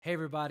Hey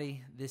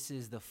everybody, this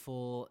is the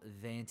Full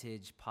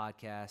Vantage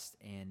podcast,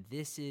 and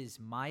this is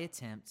my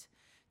attempt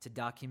to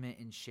document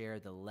and share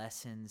the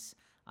lessons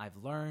I've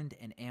learned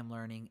and am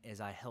learning as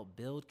I help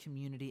build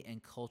community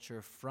and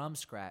culture from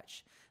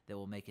scratch that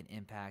will make an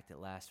impact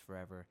that lasts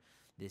forever.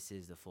 This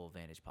is the Full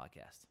Vantage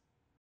podcast.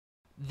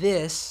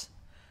 This,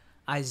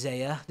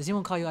 Isaiah, does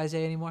anyone call you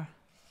Isaiah anymore?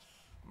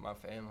 My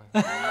family.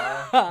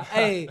 My mom.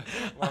 Hey.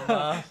 My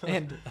mom.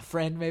 And a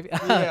friend maybe?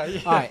 Yeah.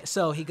 All right,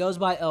 so he goes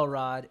by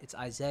Elrod. It's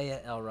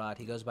Isaiah Elrod.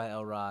 He goes by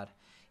Elrod.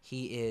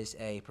 He is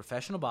a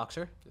professional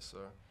boxer Yes,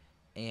 sir.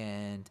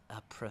 and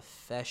a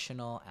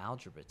professional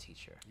algebra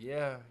teacher.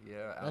 Yeah.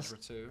 Algebra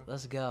 2.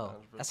 Let's go.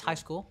 Algebra That's 2. high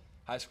school,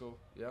 High school,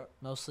 yeah.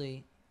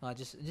 mostly.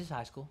 Just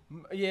high school.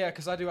 Yeah,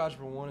 because I do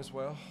Algebra 1 as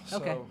well. So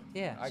Okay,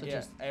 yeah, I so get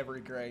just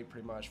every grade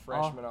pretty much,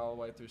 freshman all the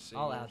way through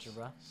seniors. all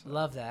algebra. So.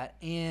 Love that.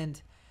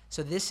 And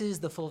so this is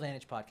the Full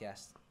Vantage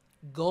podcast.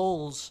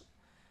 Goals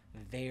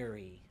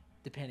vary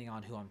depending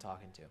on who I'm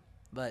talking to.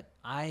 But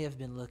I have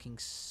been looking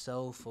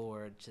so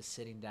forward to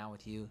sitting down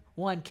with you.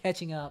 One,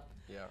 catching up.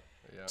 Yeah.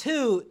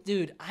 Two,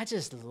 dude, I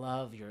just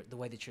love the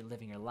way that you're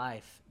living your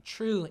life.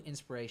 True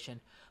inspiration.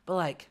 But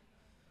like,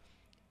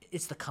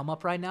 it's the come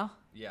up right now.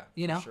 Yeah,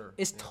 You know? sure.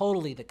 It's Yeah.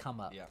 totally the come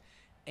up. Yeah.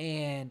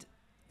 And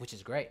which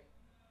is great.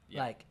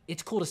 Yeah. Like,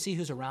 it's cool to see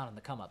who's around in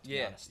the come up, to be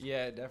Yeah, honest.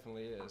 yeah, it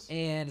definitely is.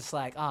 And it's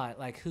like,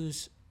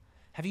 who's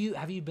have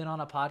you been on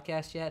a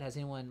podcast yet? Has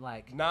anyone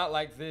like Not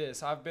like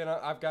this. I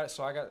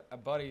got a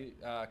buddy,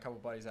 a couple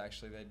buddies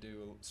actually. They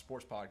do a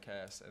sports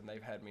podcast, and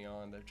they've had me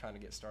on. They're trying to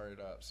get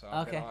started up, so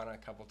I've been on a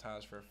couple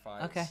times for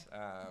fights. Okay.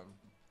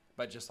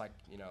 But just like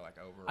like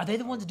over. Are they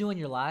the ones doing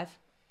your live?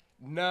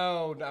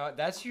 No,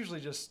 that's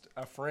usually just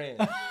a friend.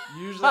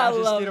 Usually I I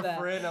just love get a that.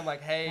 friend. I'm like,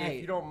 hey,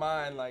 if you don't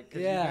mind, like,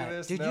 could you do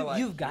this? Dude, And they're like,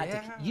 you've got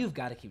yeah. to you've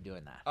got to keep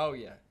doing that. Oh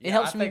yeah. It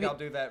helps I me think be- I'll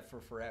do that for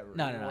forever.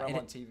 No. When I'm It-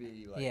 on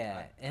TV. Like, Yeah,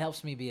 it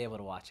helps me be able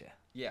to watch it.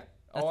 Yeah.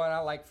 Oh, and I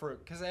like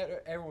because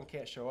everyone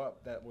can't show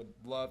up that would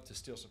love to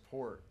still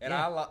support. And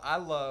Yeah. I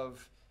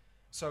love,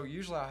 so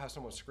usually I'll have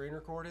someone screen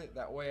record it.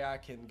 That way I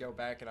can go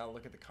back and I'll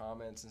look at the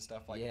comments and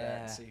stuff like that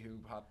Yeah. and see who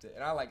popped it.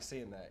 And I like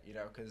seeing that,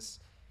 because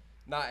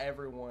not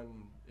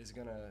everyone is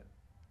going to,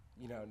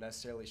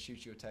 necessarily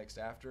shoot you a text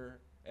after.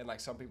 And like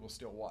some people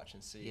still watch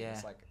and see. Yeah.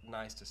 It's like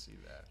nice to see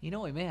that. You know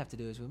what we may have to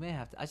do is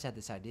I just had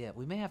this idea.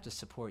 We may have to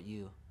support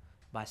you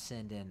by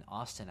sending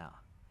Austin out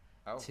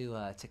Oh,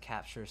 to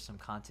capture some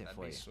content that'd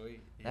for be you.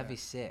 sweet. That'd be Yeah.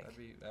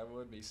 sick. That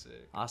would be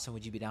sick. Austin,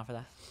 would you be down for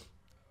that?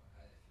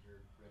 You're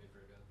ready for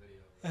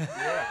a good video.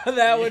 Yeah.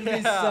 That would be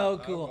Yeah, so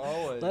cool.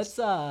 always. Let's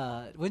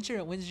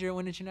when is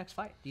your next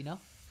fight? Do you know?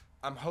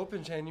 I'm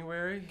hoping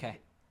January. Okay.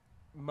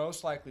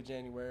 Most likely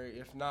January,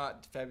 if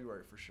not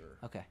February for sure.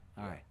 Okay.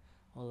 All right.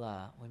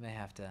 Well, we may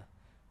have to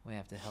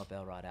help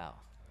Elrod out.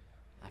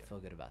 I feel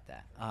good about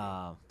that.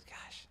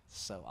 Gosh,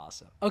 so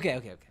awesome. Okay.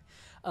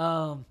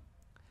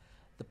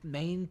 The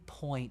main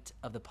point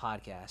of the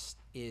podcast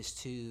is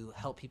to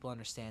help people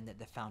understand that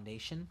the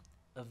foundation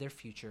of their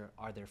future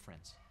are their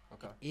friends.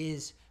 Okay. It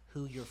is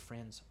who your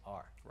friends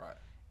are. Right.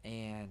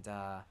 And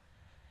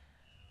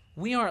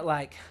we aren't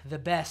like the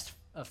best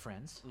of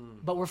friends,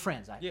 but we're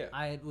friends.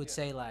 I would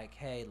say like,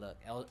 hey, look,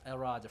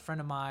 Elrod's a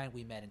friend of mine.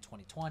 We met in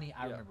 2020.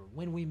 I remember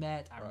when we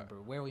met. I remember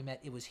where we met.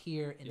 It was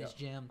here in this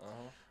gym.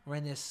 We're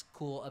in this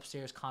cool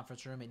upstairs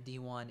conference room at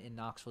D1 in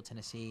Knoxville,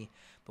 Tennessee.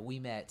 But we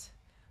met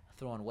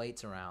throwing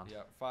weights around.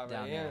 Yeah, 5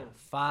 down a.m. there.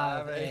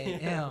 5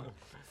 a.m.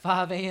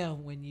 5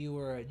 a.m. when you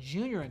were a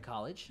junior in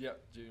college.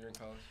 Yep, junior in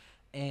college.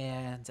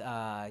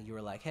 And you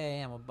were like,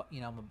 hey, I'm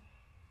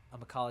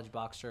a college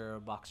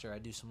boxer. I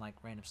do some like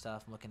random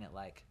stuff. I'm looking at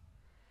like,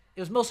 it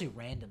was mostly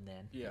random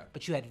then. Yeah.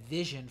 But you had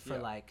vision for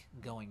Yeah. like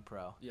going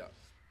pro. Yeah.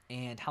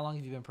 And how long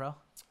have you been pro?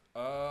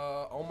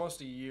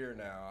 Almost a year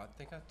now. I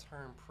think I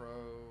turned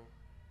pro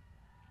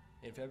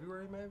in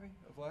February maybe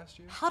of last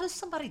year. How does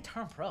somebody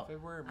turn pro?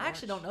 February, I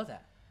actually March. don't know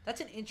that. That's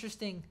an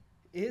interesting.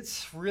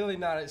 It's really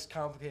not as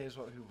complicated as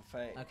what people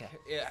think. Okay.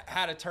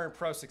 How to turn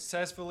pro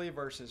successfully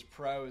versus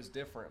pro is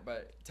different,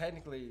 but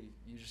technically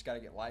you just got to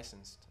get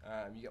licensed.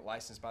 You get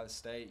licensed by the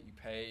state. You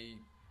pay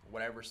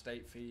whatever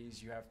state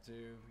fees you have to.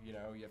 You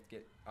have to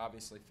get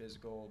obviously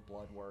physical,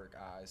 blood work,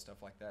 eyes,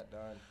 stuff like that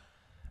done.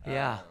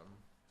 Yeah.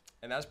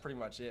 And that's pretty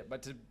much it.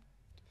 But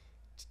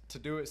to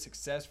do it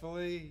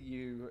successfully,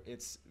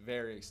 it's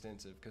very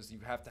extensive because you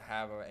have to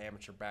have an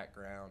amateur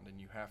background and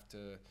you have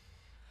to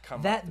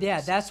come. up through the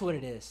That's system. what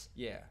it is.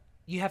 Yeah.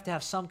 You have to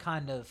have some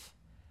kind of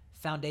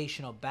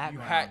foundational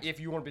background. If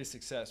you want to be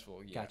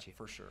successful, yeah, Got you.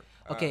 for sure.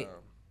 Okay.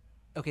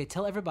 Okay,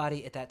 tell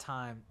everybody at that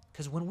time,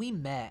 because when we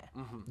met,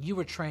 you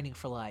were training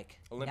for like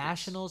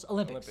Olympics. Olympics.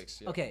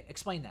 Olympics, yeah. Okay,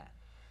 explain that.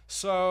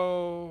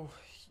 So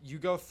you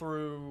go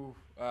through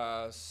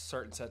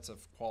certain sets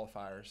of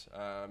qualifiers.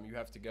 You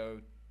have to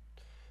go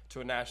to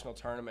a national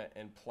tournament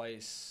and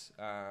place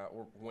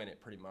or win it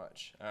pretty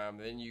much.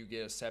 Then you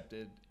get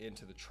accepted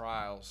into the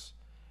trials.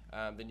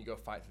 Then you go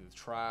fight through the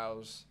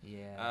trials.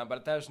 Yeah. But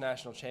at those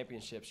national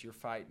championships, you're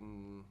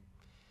fighting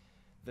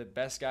the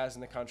best guys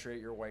in the country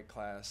at your weight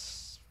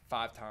class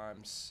 5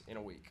 times in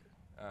a week.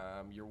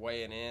 You're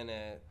weighing in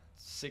at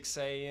 6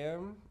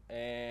 a.m.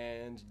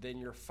 and then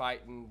you're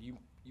fighting. You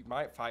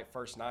might fight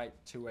first night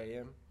 2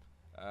 a.m.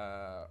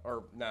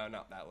 Or no,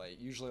 not that late.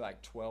 Usually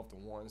like 12 to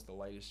 1 is the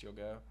latest you'll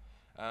go.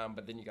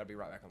 But then you got to be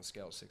right back on the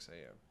scale at 6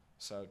 a.m.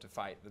 So to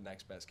fight the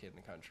next best kid in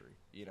the country,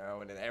 you know,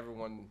 and then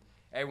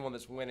everyone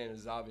that's winning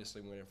is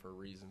obviously winning for a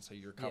reason. So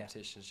your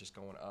competition is just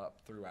going up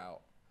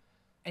throughout.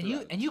 And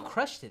you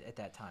crushed it at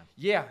that time.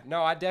 Yeah,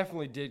 no, I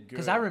definitely did good.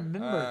 Because I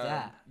remember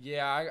that.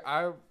 Yeah,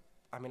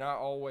 I mean, I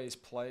always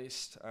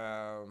placed.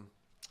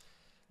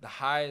 The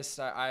highest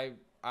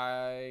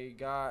I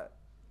got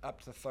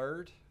up to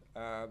third.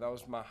 That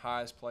was my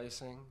highest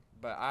placing.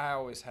 But I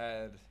always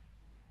had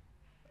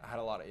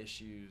a lot of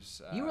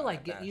issues. You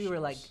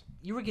were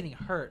you were getting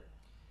hurt.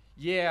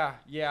 Yeah,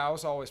 I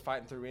was always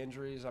fighting through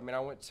injuries. I mean, I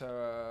went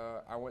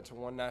to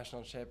one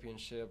national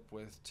championship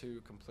with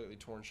 2 completely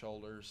torn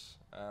shoulders,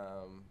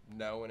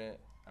 knowing it.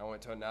 I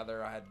went to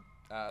another. I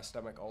had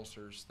stomach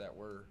ulcers that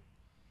were.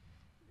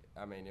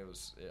 I mean,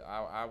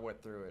 I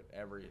went through it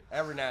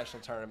every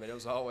national tournament. It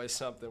was always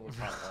something would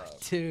pop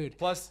up. Dude.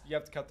 Plus, you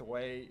have to cut the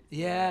weight.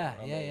 Yeah.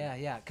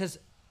 Because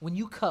when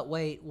you cut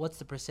weight, what's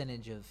the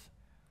percentage of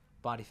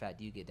body fat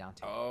do you get down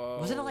to? Oh,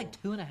 was it like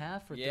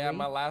 2.5 or 3? Yeah,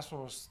 my last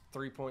one was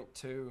 3.2.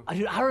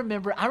 Dude, I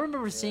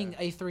remember seeing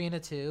a 3 and a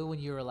 2 when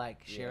you were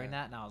like sharing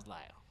that, and I was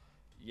like,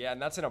 yeah,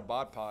 and that's in a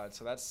bod pod,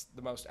 so that's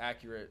the most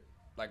accurate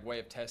like way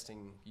of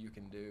testing you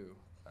can do.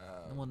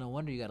 Well, no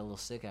wonder you got a little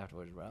sick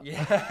afterwards, bro.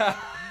 Yeah,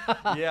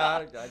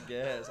 I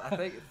guess. I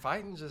think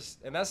fighting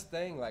and that's the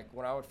thing. Like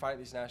when I would fight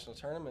these national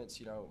tournaments,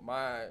 you know,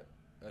 my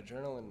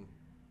adrenaline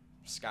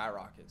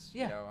skyrockets.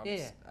 Yeah, you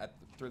know, I'm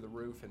through the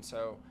roof, and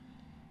so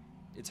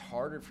it's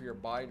harder for your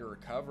body to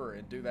recover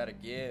and do that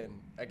again.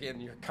 Again,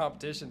 your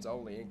competition's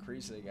only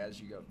increasing as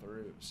you go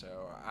through.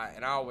 So I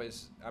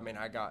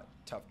got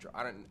tough.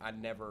 I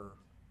never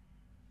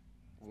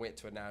went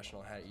to a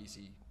national and had an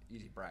easy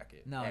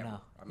bracket. No.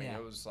 I mean,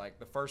 it was like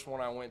the first one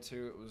I went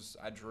to.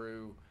 I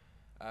drew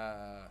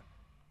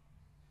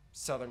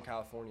Southern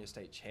California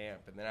state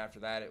champ, and then after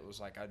that, it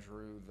was like I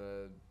drew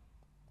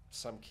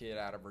some kid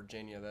out of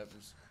Virginia that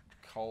was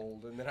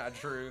cold, and then I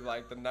drew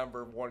like the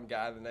number 1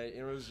 guy.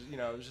 It was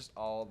it was just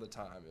all the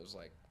time. It was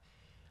like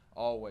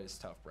always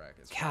tough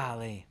brackets.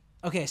 Golly.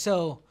 Okay,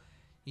 so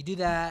you do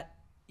that.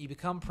 You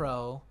become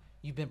pro.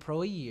 You've been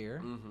pro a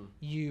year. Mm-hmm.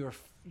 You're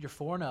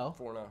 4-0.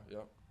 4-0.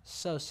 Yep.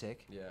 So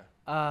sick.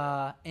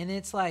 Yeah. And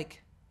it's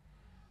like,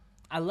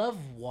 I love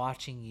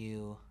watching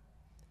you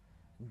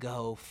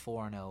go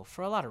 4-0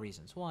 for a lot of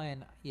reasons.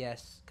 One,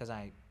 yes, because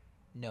I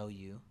know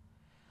you.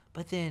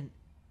 But then,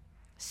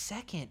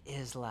 second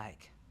is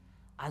like,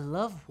 I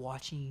love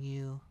watching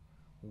you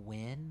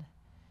win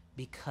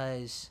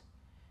because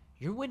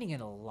you're winning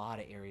in a lot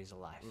of areas of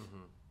life.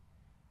 Mm-hmm.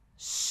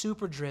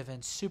 Super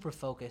driven, super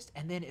focused,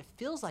 and then it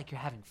feels like you're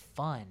having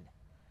fun,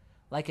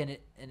 like in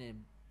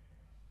an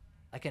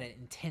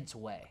intense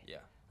way. Yeah.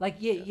 Like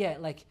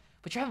like,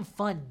 but you're having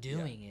fun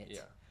doing it.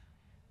 Yeah.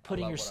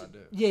 Putting I your love what I do.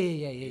 Yeah.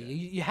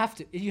 You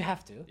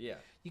have to. Yeah.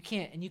 You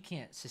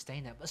can't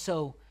sustain that. But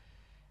so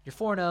you're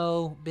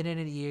 4-0, been in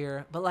it a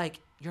year, but like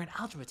you're an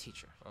algebra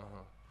teacher.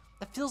 Uh-huh.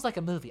 That feels like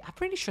a movie. I'm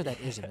pretty sure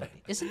that is a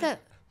movie. Isn't that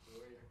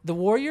The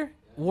Warrior?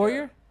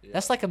 Warrior? Yeah.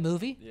 That's like a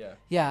movie? Yeah.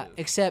 Yeah, it is.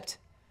 except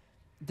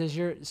does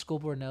your school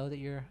board know that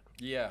you're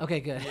Yeah.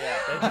 Okay, good.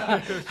 Yeah.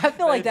 They do. I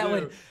feel like They that do.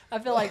 would I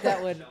feel like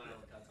that would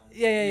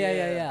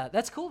Yeah.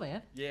 That's cool,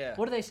 man. Yeah.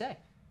 What do they say?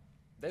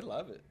 They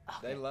love it.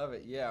 Okay. They love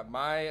it. Yeah.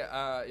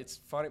 It's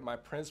funny. My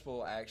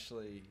principal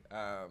actually,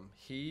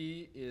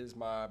 he is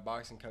my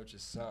boxing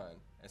coach's son,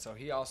 and so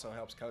he also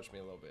helps coach me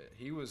a little bit.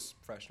 He was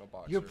a professional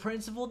boxer. Your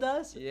principal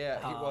does? Yeah.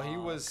 He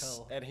was,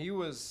 cool. and he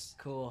was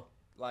Cool.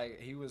 like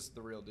he was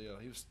the real deal.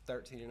 He was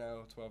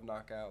 13-0, 12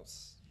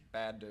 knockouts.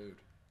 Bad dude.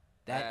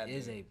 That Bad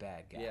is dude. a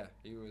bad guy. Yeah.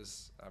 He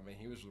was. I mean,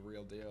 he was the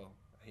real deal.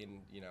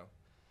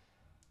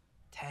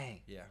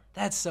 Dang. Yeah.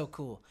 That's so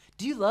cool.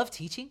 Do you love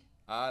teaching?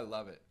 I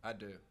love it. I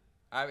do.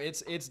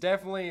 It's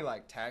definitely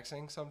like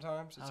taxing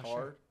sometimes. It's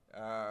Oh,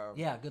 hard.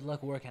 Yeah, good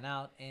luck working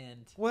out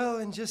and Well,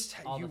 and just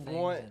all you the things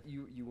want and-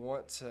 you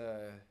want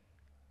to,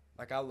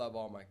 like I love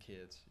all my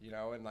kids,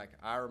 and like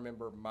I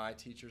remember my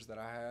teachers that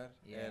I had,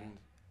 Yeah. and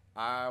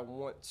I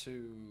want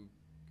to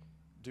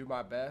do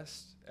my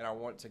best, and I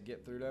want to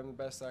get through them the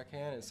best I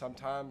can, and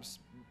sometimes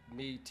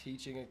me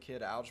teaching a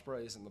kid algebra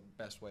isn't the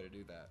best way to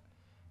do that.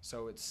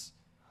 So it's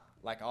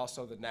like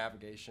also the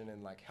navigation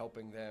and like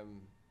helping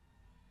them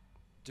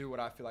do what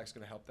I feel like is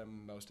going to help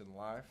them most in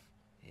life.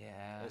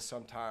 yeah. Is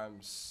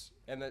sometimes,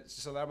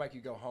 so that'll make you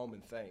go home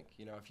and think.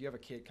 If you have a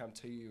kid come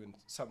to you and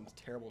something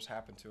terrible's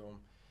happened to them,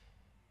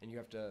 and you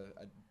have to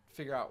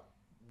figure out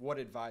what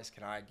advice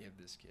can I give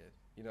this kid,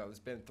 that's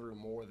been through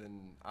more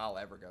than I'll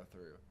ever go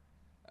through.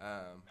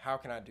 How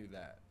can I do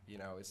that?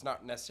 It's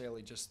not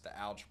necessarily just the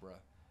algebra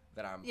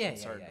that I'm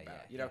concerned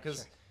about. Because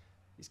sure.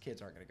 these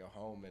kids aren't going to go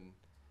home and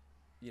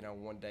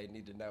one day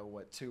need to know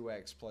what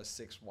 2x plus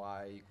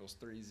 6y equals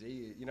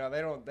 3z.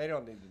 They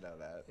don't need to know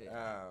that.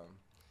 Yeah.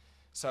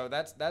 So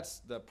that's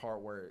the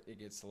part where it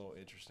gets a little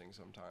interesting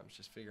sometimes.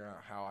 Just figuring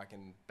out how I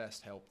can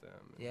best help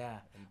them. Yeah.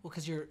 Well,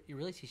 because you're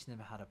really teaching them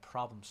how to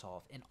problem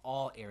solve in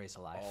all areas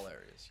of life. All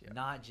areas, yeah.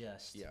 Not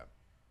just Yeah.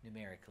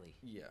 numerically,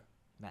 Yeah.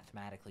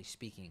 mathematically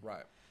speaking.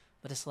 Right.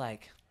 But it's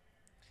like,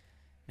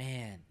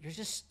 man,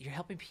 you're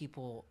helping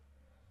people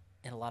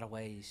in a lot of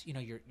ways. You know,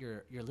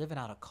 you're living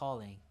out a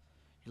calling,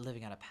 you're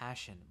living out a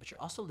passion, but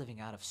you're also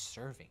living out of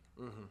serving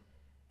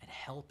and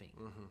helping.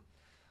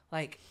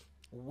 Like,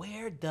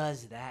 where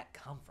does that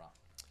come from?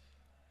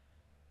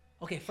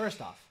 Okay,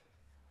 first off,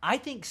 I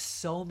think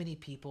so many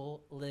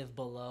people live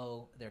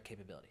below their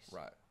capabilities.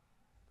 Right.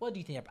 What do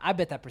you think? I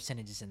bet that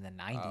percentage is in the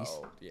 90s.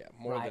 Oh, yeah.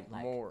 More Right, than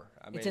like, more.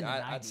 I it's mean, in the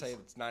I'd 90s. say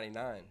it's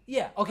 99.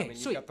 Yeah, okay, I mean,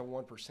 sweet. you got the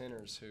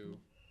 1%ers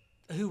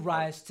Who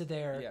rise to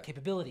their Yeah.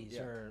 capabilities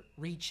Yeah. or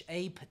reach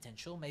a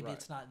potential. Maybe Right.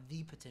 it's not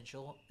the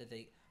potential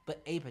but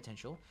a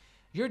potential.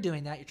 You're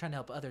doing that. You're trying to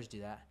help others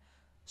do that.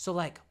 So,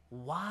 like,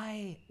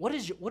 why? What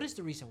is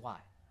the reason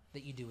why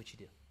that you do what you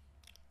do?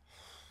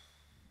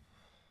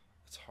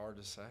 It's hard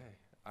to say.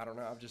 I don't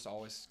know. I've just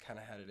always kind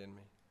of had it in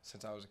me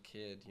since I was a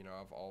kid. You know,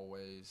 I've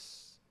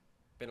always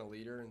been a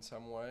leader in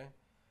some way,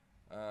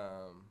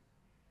 and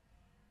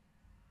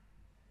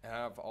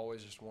I've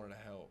always just wanted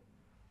to help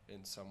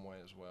in some way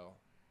as well.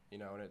 You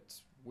know, and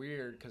it's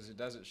weird because it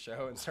doesn't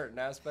show in certain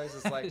aspects.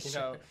 It's like, you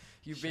know,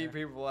 you beat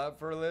people up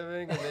for a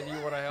living and then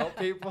you want to help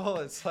people.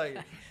 It's like,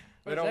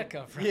 Where does that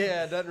come from?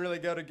 Yeah, it doesn't really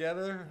go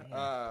together.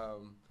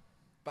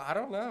 But I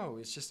don't know.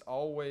 It's just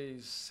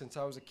always, since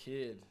I was a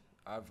kid,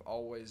 I've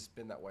always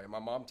been that way. My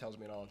mom tells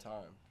me it all the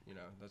time. You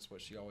know, that's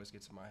what she always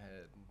gets in my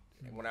head.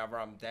 And whenever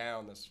I'm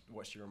down, that's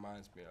what she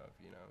reminds me of.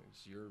 You know,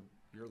 is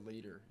you're a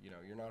leader. You know,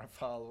 you're not a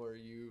follower.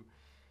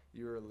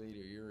 You're a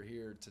leader. You're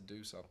here to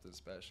do something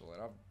special.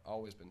 And I've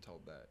always been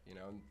told that. You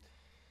know, and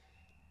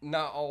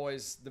not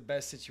always the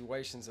best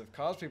situations have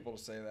caused people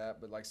to say that,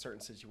 but like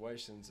certain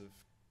situations have,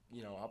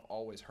 you know, I've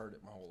always heard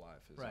it my whole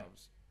life. Is Right. I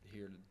was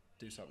here to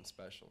do something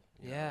special.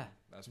 You Yeah. know?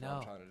 That's what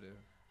I'm trying to do.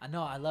 I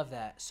know. I love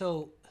that.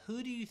 So,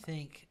 who do you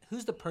think?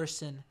 Who's the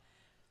person?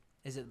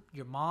 Is it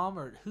your mom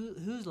or who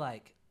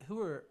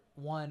are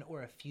one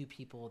or a few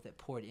people that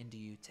poured into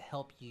you to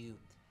help you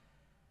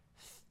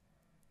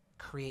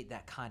create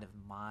that kind of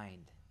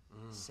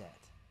mindset?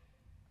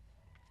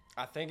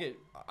 I think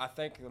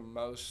the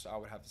most I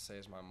would have to say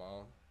is my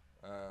mom,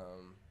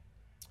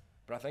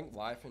 but I think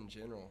life in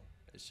general,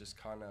 it's just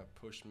kind of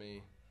pushed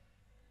me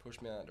in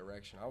that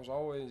direction. I was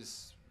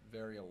always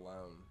very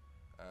alone,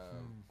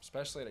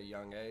 especially at a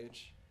young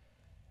age,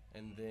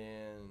 and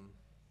then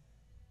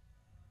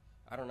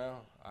I don't know.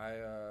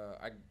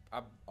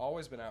 I've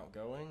always been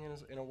outgoing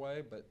in a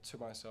way, but to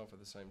myself at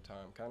the same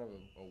time, kind of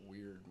a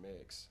weird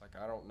mix. Like,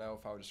 I don't know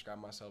if I would describe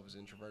myself as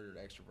introverted or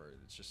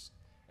extroverted. It's just,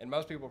 and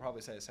most people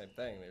probably say the same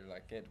thing. They're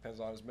like, it depends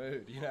on his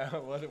mood, you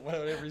know,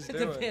 whatever he's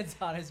doing. It depends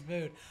on his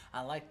mood.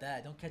 I like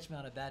that. Don't catch me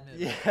on a bad mood.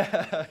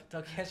 Yeah.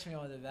 Don't catch me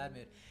on a bad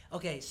mood.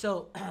 Okay,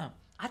 so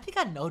I think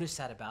I noticed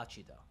that about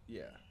you, though.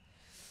 Yeah.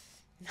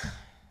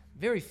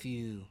 Very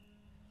few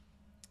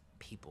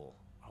people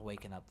are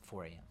waking up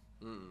 4 a.m.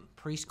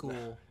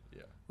 Preschool,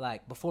 Yeah.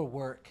 like before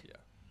work, Yeah.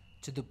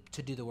 to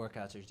do the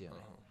workouts they're doing.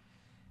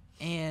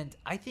 And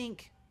I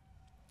think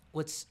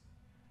what's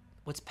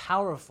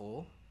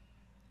powerful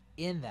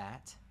in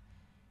that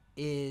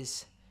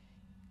is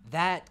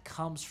that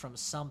comes from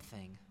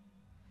something.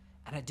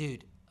 And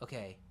dude,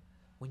 okay,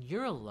 when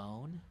you're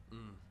alone,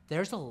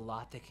 there's a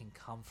lot that can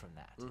come from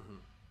that.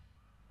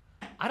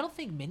 I don't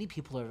think many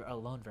people are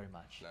alone very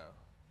much. No.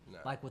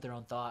 Like with their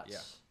own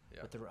thoughts,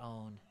 Yeah. with their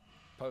own.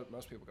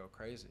 Most people go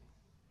crazy.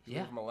 If you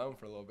Yeah. leave them alone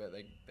for a little bit,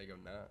 they go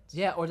nuts.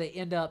 Yeah, or they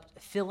end up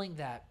filling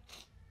that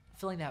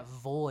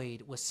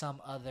void with some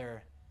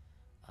other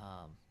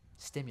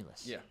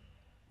stimulus. Yeah.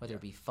 Whether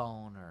it be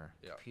phone or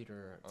Yeah.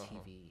 computer or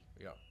TV.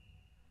 Yeah.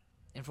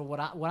 And for what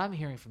I'm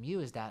hearing from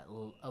you is that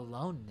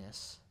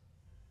aloneness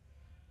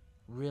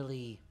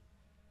really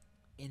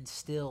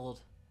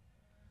instilled.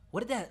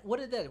 What did that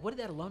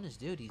aloneness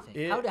do? Do you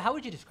think? How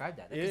would you describe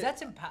that? Because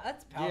that's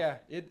powerful. Yeah,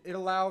 it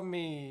allowed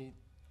me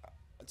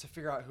to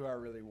figure out who I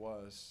really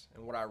was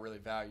and what I really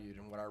valued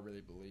and what I really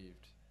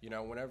believed. You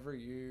know, whenever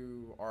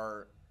you're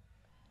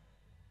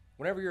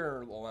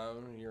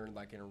alone and you're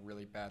like in a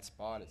really bad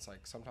spot, it's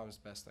like sometimes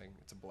the best thing,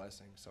 it's a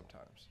blessing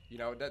sometimes. You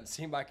know, it doesn't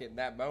seem like it in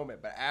that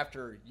moment, but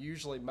after,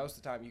 usually most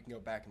of the time you can go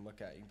back and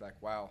look at it and be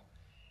like, wow,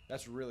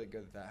 that's really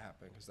good that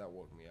happened because that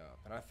woke me up.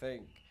 And I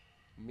think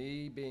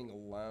me being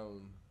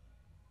alone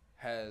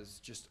has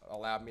just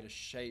allowed me to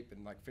shape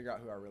and like figure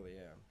out who I really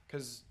am.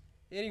 Because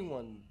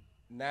anyone,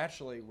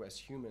 naturally as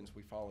humans,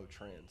 we follow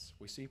trends.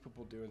 We see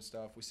people doing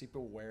stuff. We see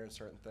people wearing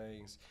certain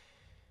things,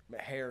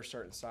 hair,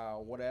 certain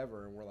style,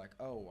 whatever, and we're like,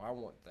 oh, I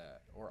want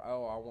that, or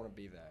oh, I want to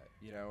be that,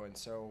 you know. And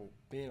so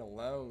being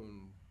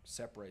alone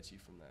separates you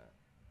from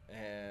that,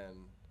 and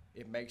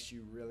it makes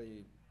you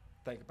really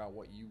think about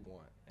what you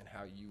want and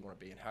how you want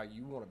to be and how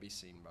you want to be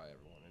seen by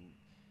everyone, and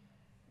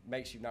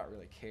makes you not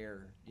really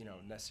care, you know,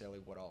 necessarily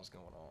what all's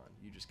going on.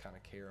 You just kind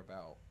of care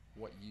about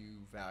what you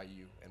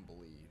value and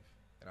believe.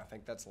 And I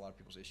think that's a lot of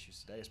people's issues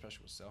today,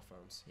 especially with cell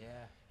phones.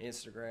 Yeah.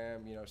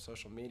 Instagram,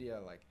 social media,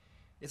 like,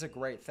 it's a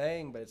great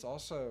thing, but it's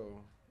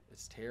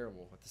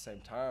terrible at the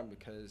same time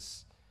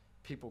because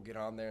people get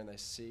on there and they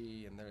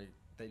see and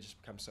they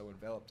just become so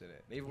enveloped in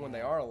it. And even when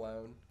they are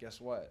alone, guess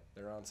what?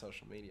 They're on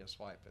social media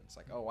swiping. It's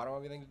like, oh, I don't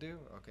have anything to do?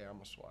 Okay, I'm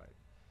going to swipe.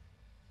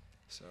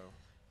 So.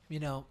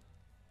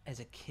 As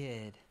a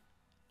kid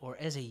or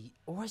as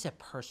a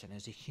person,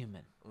 as a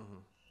human, Mm-hmm.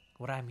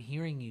 what I'm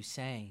hearing you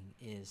saying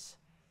is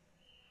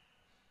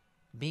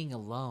being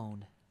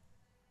alone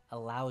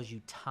allows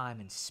you time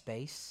and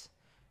space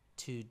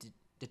to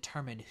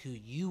determine who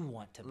you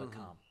want to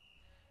become,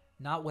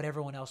 not what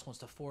everyone else wants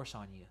to force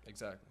on you.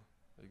 Exactly.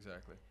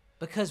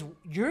 Because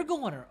you're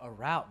going a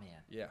route,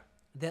 man, Yeah.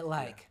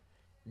 that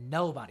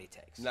nobody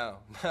takes. No.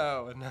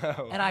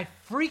 And I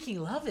freaking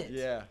love it.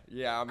 Yeah.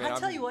 I mean, I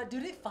tell you what,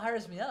 dude, it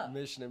fires me up.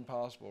 Mission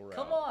Impossible route.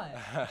 Come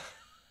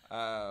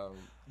on.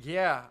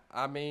 Yeah,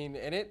 I mean,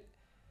 and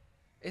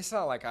it's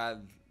not like I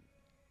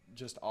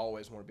just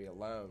always want to be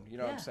alone. You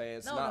know what I'm saying?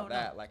 It's not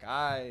that. Like,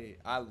 I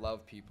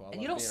love people.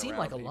 And you don't seem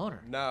like a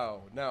loner.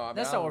 No. I mean,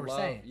 That's not what we're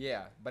saying.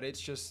 Yeah, but it's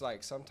just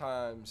like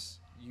sometimes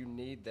you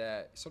need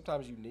that.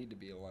 Sometimes you need to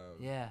be alone.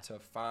 Yeah. To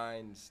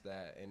find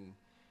that, and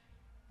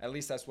at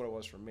least that's what it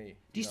was for me.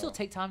 Do you still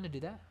take time to do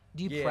that?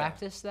 Do you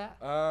practice that?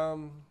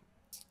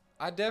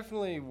 I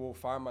definitely will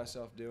find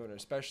myself doing it,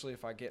 especially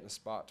if I get in a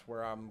spot to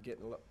where I'm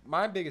getting.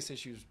 My biggest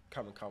issue is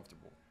becoming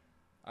comfortable.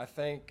 I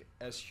think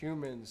as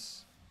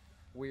humans,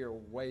 we are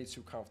way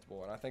too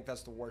comfortable, and I think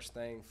that's the worst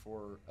thing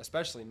for,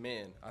 especially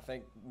men. I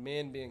think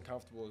men being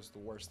comfortable is the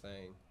worst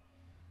thing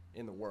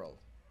in the world.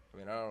 I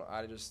mean,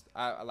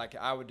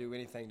 I would do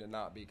anything to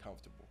not be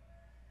comfortable,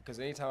 because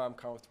anytime I'm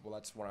comfortable,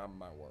 that's when I'm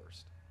my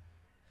worst.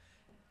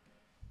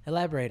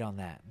 Elaborate on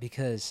that,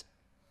 because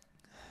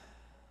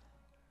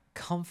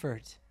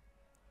comfort,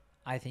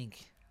 I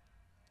think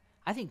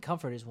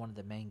comfort is one of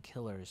the main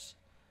killers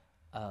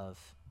of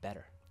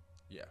better.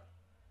 Yeah.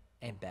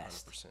 And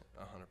best. 100%.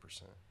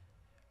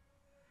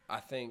 I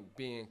think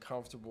being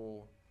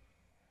comfortable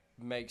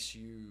makes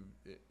you,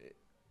 it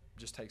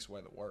just takes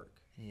away the work.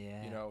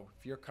 Yeah.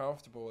 If you're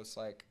comfortable, it's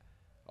like,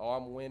 oh,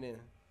 I'm winning,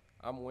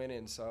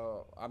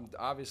 so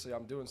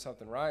I'm doing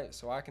something right,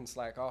 so I can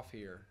slack off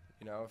here.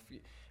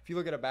 If you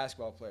look at a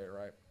basketball player,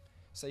 right?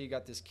 Say you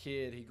got this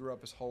kid, he grew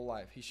up his whole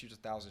life. He shoots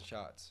 1,000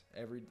 shots.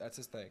 That's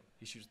his thing.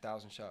 He shoots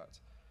 1,000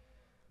 shots.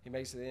 He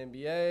makes it to the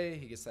NBA.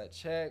 He gets that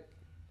check.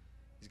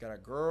 He's got a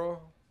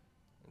girl.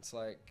 It's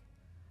like,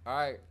 all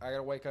right, I got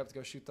to wake up to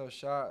go shoot those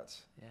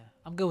shots. Yeah.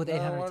 I'm good with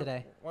 800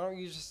 today. Why don't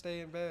you just stay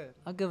in bed?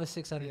 I'm good with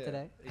 600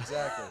 today.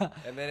 Exactly.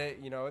 And then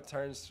it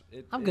turns.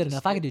 I'm good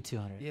enough. I can do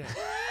 200. Yeah,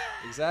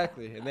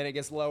 exactly. And then it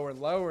gets lower and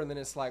lower, and then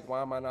it's like,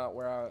 why am I not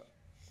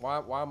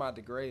why am I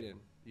degrading?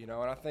 And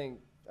I think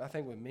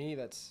with me,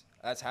 that's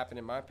happened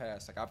in my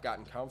past. Like, I've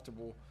gotten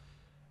comfortable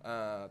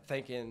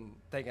thinking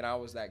I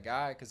was that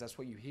guy, because that's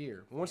what you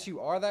hear. Once you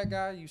are that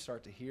guy, you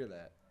start to hear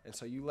that. And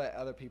so you let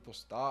other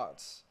people's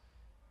thoughts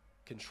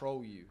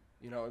control you.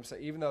 So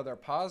even though they're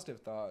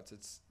positive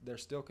thoughts, they're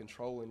still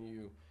controlling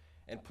you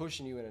and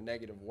pushing you in a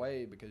negative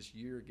way because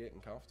you're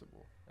getting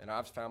comfortable. And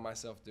I've found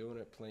myself doing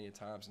it plenty of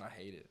times, and I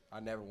hate it. I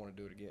never want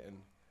to do it again,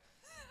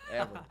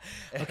 ever.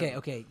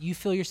 Okay. You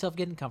feel yourself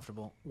getting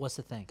comfortable. What's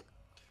the thing?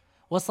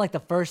 What's like the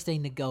first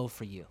thing to go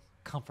for you,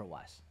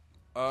 comfort-wise?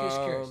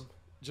 Just curious.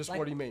 Just like,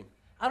 what do you mean?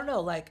 I don't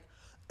know. Like,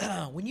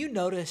 when you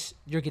notice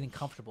you're getting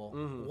comfortable,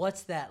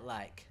 what's that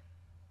like?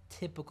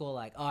 Typical,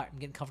 like, all right, I'm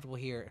getting comfortable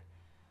here.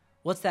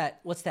 What's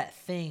that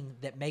thing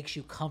that makes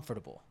you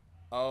comfortable?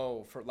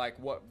 Oh, for like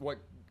what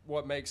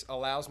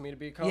allows me to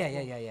be comfortable?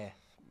 Yeah.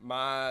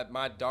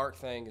 My dark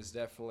thing is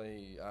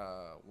definitely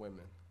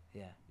women.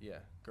 Yeah,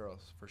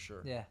 girls for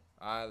sure. Yeah.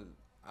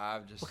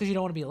 I've just because you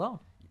don't want to be alone.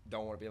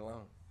 Don't want to be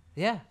alone.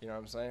 Yeah. You know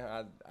what I'm saying?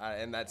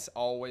 And that's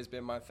always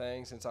been my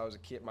thing since I was a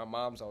kid. My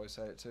mom's always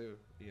said it too.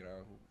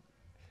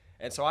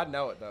 And so I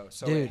know it though,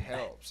 so it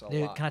helps a lot.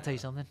 Dude, can I tell you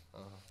something?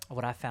 Uh-huh.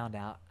 What I found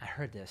out, I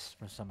heard this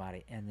from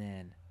somebody, and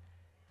then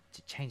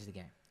to change the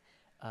game,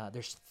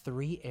 there's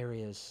 3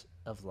 areas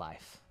of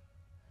life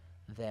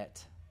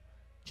that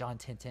John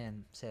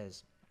 10:10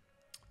 says.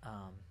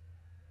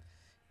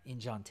 In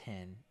John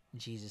 10,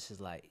 Jesus is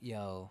like,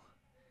 yo,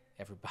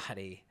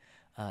 everybody,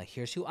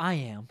 here's who I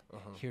am.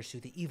 Here's who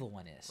the evil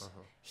one is.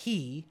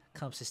 He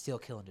comes to steal,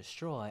 kill, and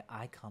destroy.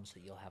 I come so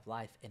you'll have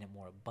life in it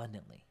more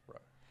abundantly.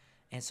 Right.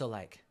 And so,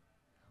 like,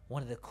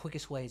 one of the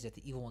quickest ways that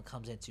the evil one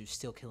comes in to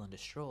steal, kill, and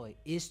destroy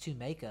is to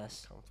make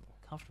us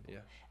comfortable. Yeah.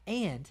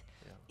 And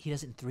he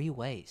does it in 3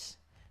 ways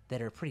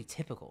that are pretty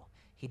typical.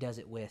 He does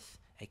it with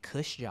a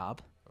cush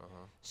job,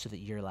 so that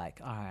you're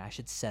like, all right, I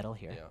should settle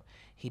here. Yeah.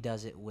 He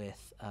does it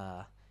with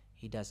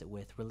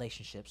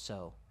relationships,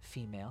 so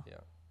female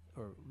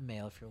or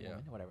male if you're a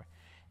woman, whatever.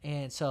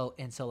 And so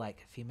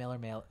like female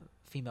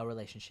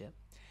relationship,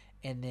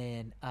 and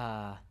then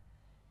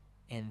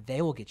and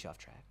they will get you off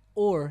track.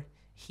 Or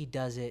he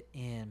does it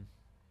in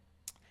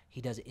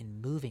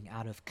moving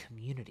out of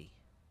community.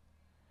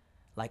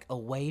 like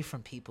away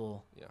from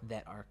people Yeah.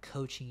 that are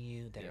coaching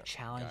you, that Yeah. are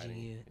challenging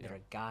Guiding. you, that Yeah. are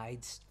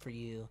guides for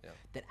you, Yeah.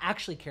 that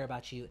actually care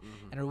about you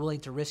Mhm. and are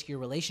willing to risk your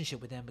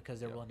relationship with them because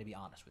they're Yeah. willing to be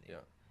honest with you.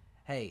 Yeah.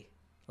 Hey,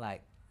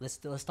 like let's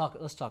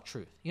talk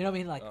truth. You know what I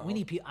mean? Like Uh-huh.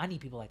 I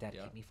need people like that to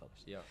Yeah. keep me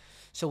focused. Yeah.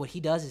 So what he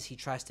does is he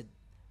tries to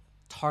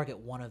target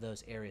one of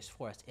those areas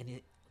for us,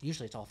 and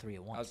usually it's all three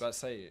at once. I was about to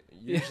say,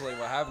 usually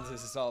what happens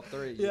is it's all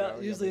three.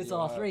 Usually it's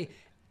all three,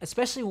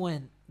 especially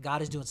when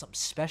God is doing something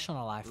special in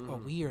our life, or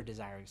we are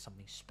desiring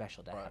something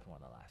special to Right. happen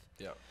in our life.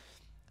 Yeah.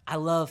 I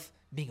love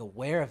being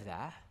aware of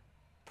that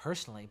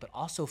personally, but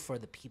also for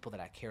the people that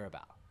I care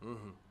about.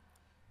 Mm-hmm.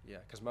 Yeah,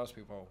 because most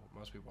people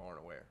aren't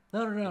aware.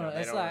 No. You know, they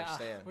It's don't like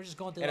understand. we're just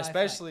going through And life.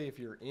 especially if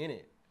you're in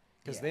it,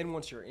 because Yeah. then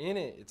once you're in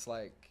it, it's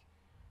like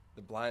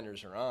the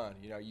blinders are on.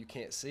 You know, you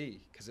can't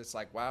see because it's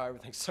like, wow,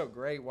 everything's so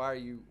great. Why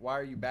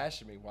are you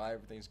bashing me? Why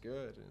everything's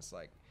good? And it's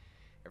like,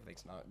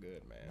 everything's not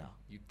good, man. No.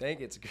 You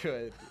think it's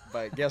good,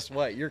 but guess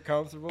what? You're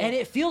comfortable. And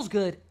it feels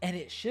good, and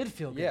it should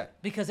feel good. Yeah.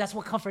 Because that's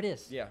what comfort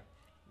is. Yeah.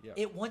 Yeah.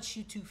 It wants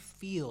you to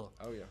feel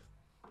Oh yeah.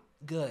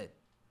 good,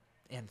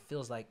 and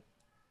feels like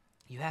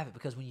you have it.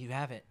 Because when you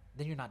have it,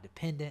 then you're not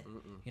dependent.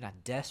 You're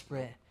not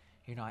desperate.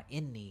 You're not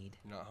in need.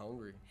 You're not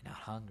hungry. You're not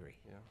hungry.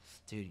 Yeah.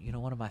 Dude, you know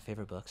one of my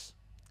favorite books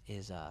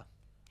is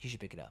you should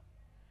pick it up.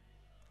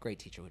 Great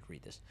teacher would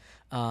read this.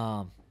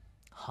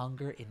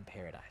 Hunger in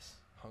Paradise.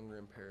 Hunger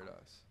in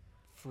Paradise.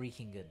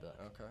 Freaking good book.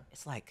 Okay.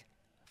 It's like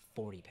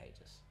 40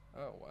 pages.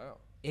 Oh wow.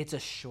 It's a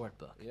short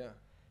book. Yeah.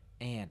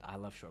 And I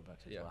love short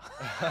books as Yeah.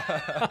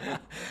 well.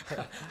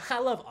 I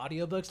love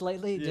audiobooks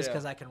lately just Yeah.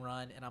 because I can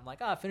run and I'm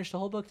like, I finished the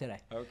whole book today.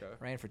 Okay.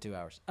 Ran for 2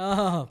 hours.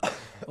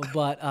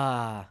 But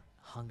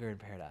Hunger in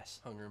Paradise.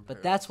 Hunger in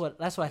But Paradise.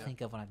 that's what I Yeah.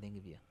 think of when I think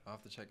of you. I'll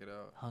have to check it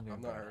out. Hunger I've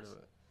in not heard Paradise. of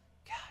it.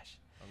 Gosh.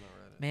 I've not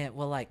read it. Man,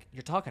 well, like,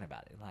 you're talking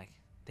about it. Like,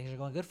 things are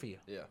going good for you.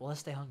 Yeah. Well, let's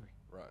stay hungry.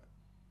 Right.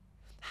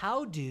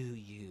 How do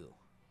you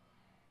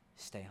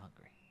stay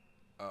hungry?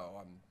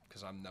 Oh,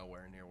 because I'm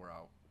nowhere near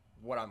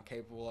what I'm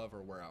capable of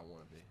or where I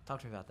want to be.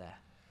 Talk to me about that.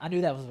 I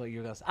knew that was what you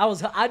were going to say.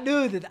 I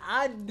knew that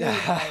was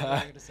what you were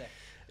going to say.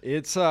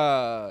 It's Where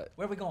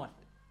are we going?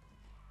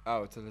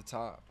 to the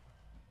top.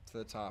 To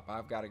the top.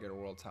 I've got to get a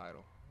world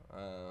title.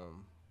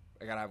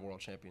 I got to have a world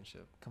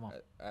championship. Come on.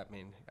 I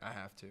mean, I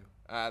have to.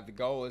 The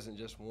goal isn't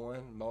just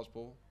one,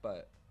 multiple,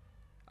 but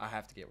I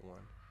have to get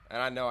one.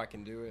 And I know I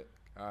can do it.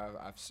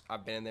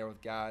 I've been there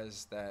with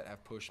guys that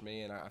have pushed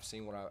me, and I've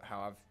seen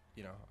how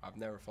I've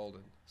never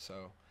folded.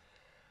 So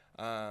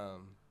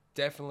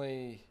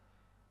definitely,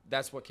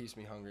 that's what keeps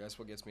me hungry. That's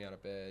what gets me out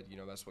of bed. You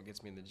know, that's what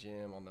gets me in the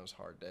gym on those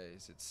hard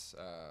days. It's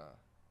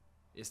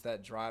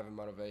that drive and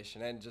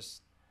motivation, and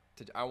just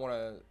I want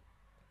to.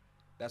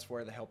 That's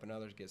where the helping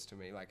others gets to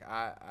me. Like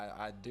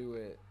I do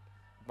it.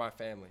 My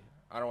family.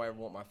 I don't ever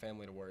want my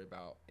family to worry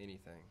about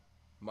anything,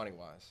 money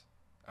wise.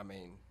 I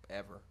mean,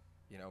 ever.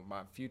 You know,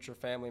 my future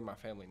family, my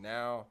family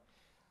now,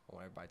 I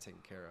want everybody taken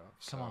care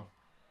of. Come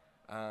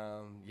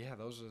on. Yeah,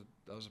 those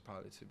are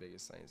probably the two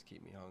biggest things that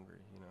keep me hungry.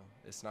 You know,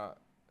 it's not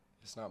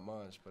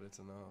much, but it's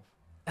enough.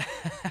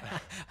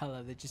 I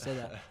love that you said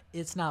that.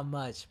 It's not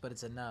much, but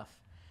it's enough.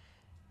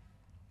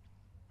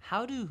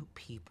 How do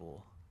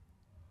people?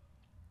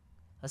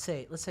 Let's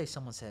say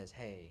someone says,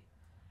 "Hey,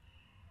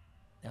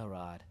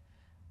 Elrod,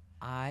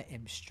 I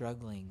am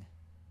struggling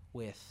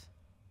with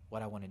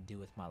what I want to do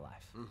with my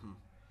life." Mm-hmm.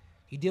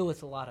 You deal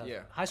with a lot of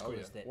Yeah. high Oh, schoolers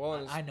yeah. that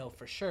Well, I know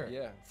for sure.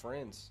 Yeah,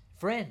 friends.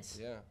 Friends,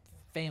 Yeah,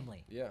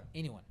 family, yeah.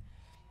 anyone.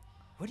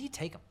 Where do you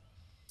take them?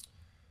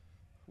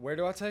 Where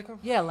do I take them?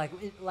 Yeah, like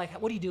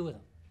what do you do with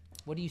them?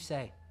 What do you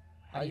say?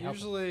 How I do you help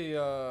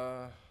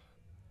 'em?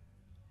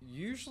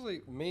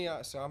 usually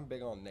so I'm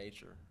big on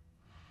nature.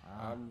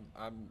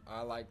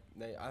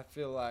 I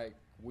feel like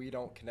we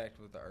don't connect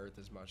with the earth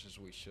as much as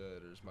we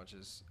should, or as much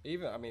as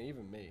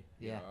even me.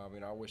 Yeah. You know, I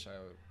mean, I wish I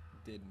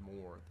did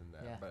more than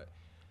that. Yeah. But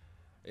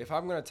if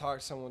I'm gonna talk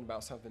to someone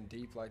about something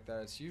deep like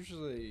that, it's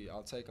usually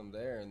I'll take them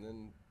there, and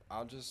then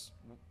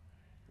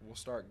we'll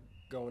start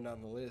going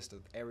down the list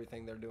of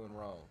everything they're doing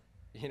wrong.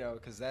 You know,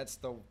 because that's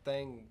the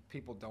thing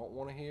people don't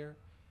want to hear,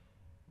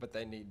 but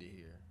they need to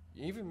hear.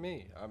 Even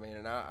me. I mean,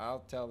 and I'll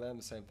tell them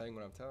the same thing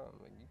when I'm telling them.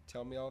 Like, you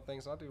tell me all the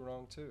things I do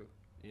wrong too.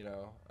 You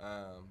know,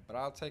 but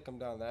I'll take them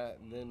down that,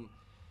 and then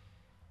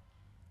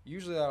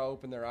usually I'll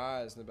open their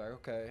eyes and they're like,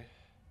 okay,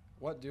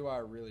 what do I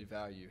really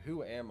value?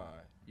 Who am I?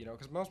 You know,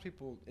 because most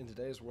people in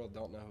today's world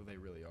don't know who they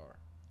really are.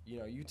 You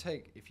know,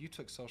 if you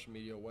took social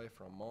media away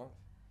for a month,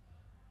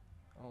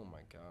 oh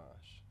my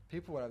gosh,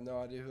 people would have no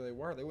idea who they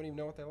were. They wouldn't even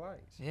know what they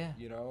liked. Yeah.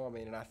 You know, I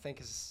mean, and I think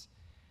it's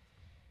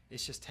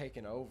just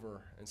taken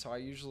over, and so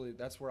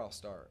that's where I'll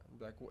start.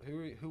 Like,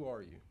 who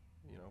are you?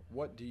 You know,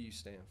 what do you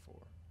stand for?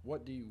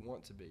 What do you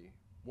want to be?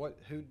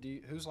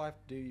 Whose life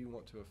do you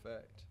want to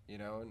affect? You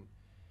know, and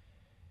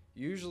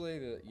usually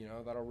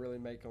that'll really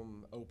make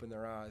them open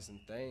their eyes and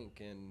think,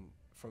 and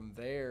from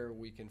there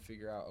we can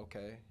figure out,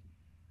 okay,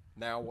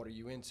 now what are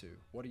you into?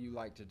 What do you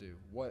like to do?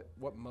 What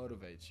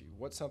motivates you?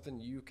 What's something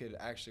you could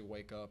actually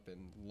wake up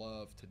and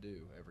love to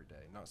do every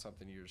day, not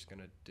something you're just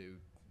gonna do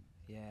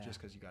Yeah. just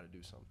because you got to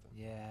do something.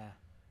 Yeah.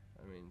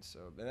 I mean, so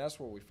and that's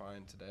what we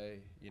find today.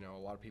 You know, a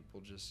lot of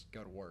people just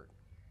go to work.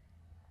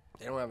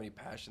 They don't have any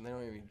passion. They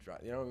don't even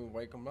drive. They don't even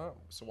wake them up.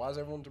 So why is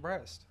everyone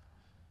depressed?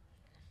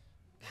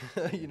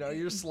 You know,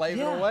 you're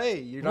slaving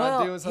away. You're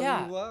not doing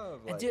something you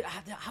love. And dude,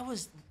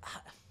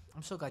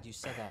 I'm so glad you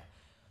said that.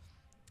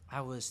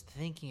 I was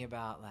thinking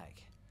about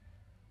like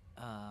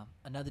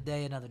another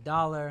day, another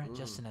dollar,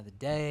 just another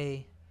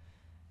day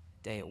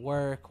at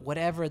work,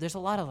 whatever. There's a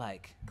lot of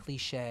like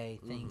cliche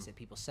things that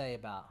people say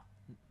about.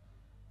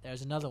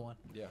 There's another one.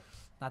 Yeah.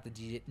 Not the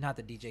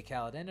DJ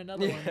Khaled and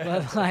another one,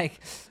 but like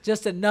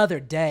just another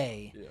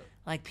day. Yeah.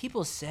 Like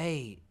people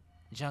say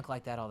junk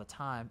like that all the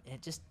time, and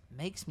it just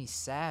makes me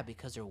sad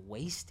because they're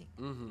wasting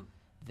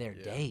their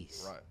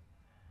days. Right.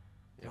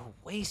 Yeah. They're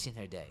wasting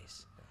their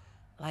days.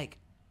 Like,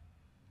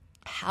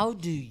 how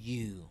do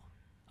you?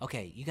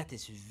 Okay, you got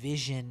this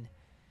vision,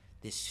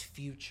 this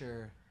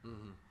future.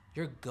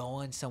 You're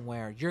going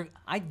somewhere.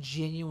 I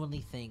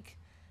genuinely think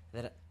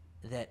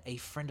that a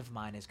friend of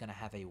mine is going to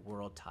have a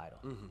world title.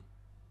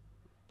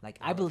 Like,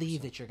 I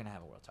believe that you're going to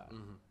have a world title.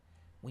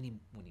 We need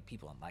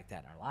people like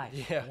that in our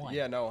life. Yeah, one.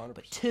 yeah, no, 100%.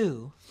 But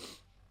two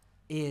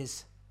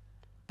is,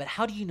 but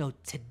how do you know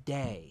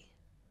today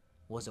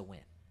was a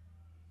win?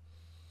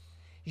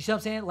 You see what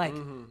I'm saying? Like,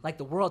 like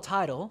the world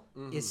title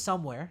is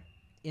somewhere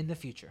in the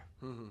future.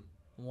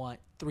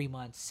 3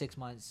 months, 6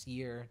 months,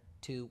 year,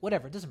 2,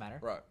 whatever. It doesn't matter.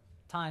 Right.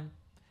 Time.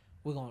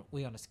 We're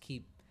gonna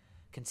keep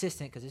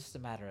consistent because it's just a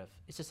matter of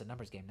it's just a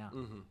numbers game now.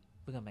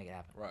 We're gonna make it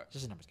happen. Right. It's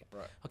just a numbers game.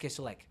 Right. Okay,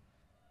 so like,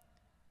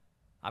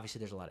 obviously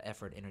there's a lot of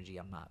effort, energy.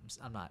 I'm not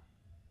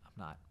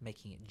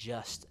making it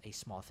just a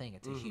small thing.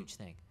 It's a huge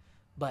thing,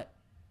 but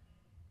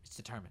it's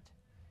determined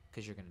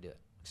because you're gonna do it.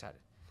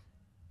 Excited.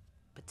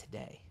 But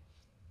today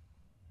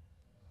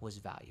was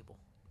valuable.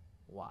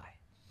 Why?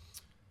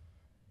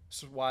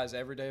 So why is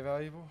every day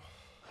valuable?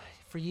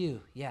 For you,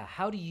 yeah.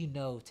 How do you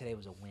know today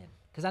was a win?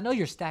 Because I know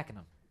you're stacking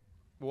them.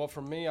 Well,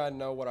 for me, I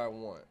know what I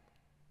want.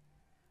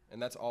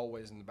 And that's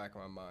always in the back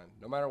of my mind.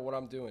 No matter what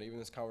I'm doing, even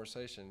this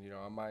conversation, you know,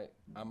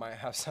 I might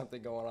have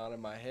something going on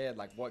in my head,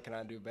 like what can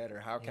I do better?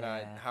 How can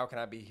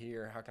I be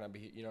here? How can I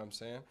be, you know what I'm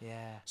saying?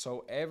 Yeah.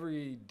 So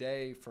every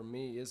day for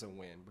me is a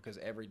win because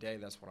every day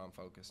that's what I'm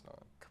focused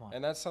on. Come on.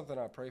 And that's something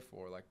I pray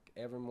for. Like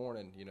every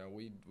morning, you know,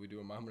 we do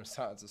a moment of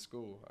silence at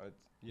school.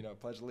 You know,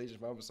 Pledge Allegiance,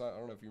 moment of silence. I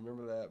don't know if you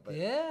remember that, but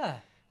yeah.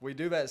 We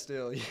do that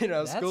still, you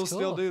know, That's schools cool.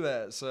 still do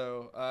that.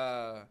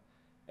 So,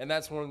 and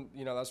that's one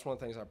of the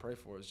things I pray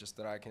for is just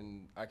that I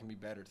can be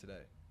better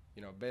today,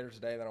 you know, better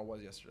today than I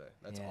was yesterday.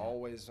 That's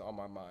always on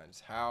my mind.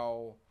 It's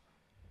how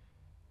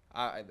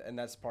and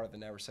that's part of the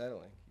never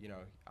settling. You know,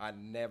 I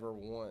never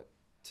want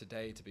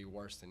today to be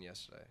worse than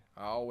yesterday.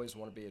 I always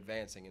want to be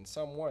advancing in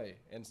some way.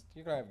 And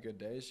you're going to have good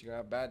days. You're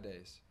going to have bad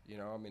days. You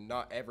know, I mean,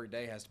 not every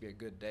day has to be a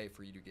good day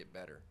for you to get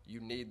better. You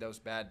need those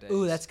bad days.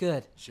 Ooh, that's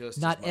good. Just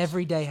not as much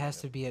every as day you has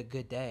do. to be a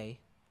good day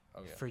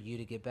for you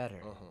to get better.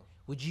 Uh-huh.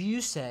 Would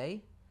you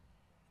say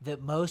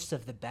that most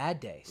of the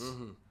bad days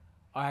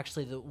are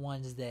actually the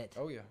ones that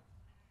Oh, yeah.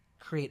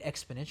 create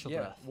exponential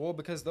growth? Well,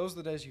 because those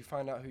are the days you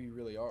find out who you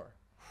really are.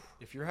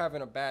 If you're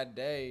having a bad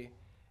day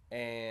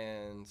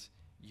and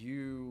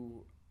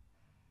you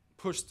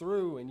push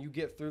through and you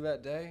get through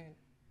that day,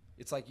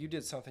 it's like you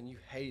did something you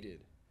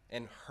hated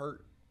and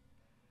hurt,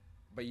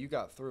 but you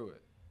got through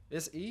it.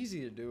 It's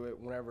easy to do it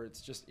whenever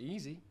it's just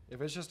easy.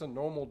 If it's just a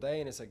normal day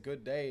and it's a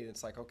good day,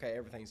 it's like, okay,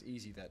 everything's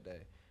easy that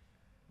day.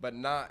 But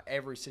not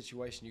every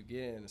situation you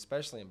get in,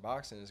 especially in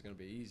boxing, is going to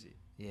be easy.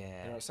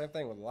 Yeah. You know, same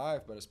thing with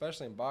life, but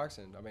especially in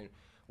boxing. I mean,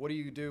 what do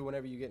you do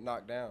whenever you get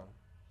knocked down?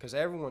 Because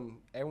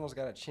everyone's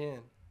got a chin.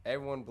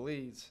 Everyone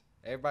bleeds.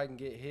 Everybody can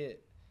get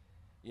hit.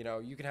 You know,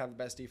 you can have the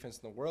best defense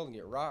in the world and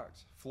get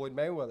rocked. Floyd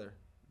Mayweather,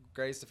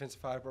 greatest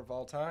defensive fighter of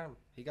all time,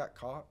 he got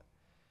caught.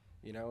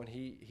 You know, and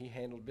he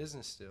handled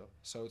business still.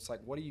 So it's like,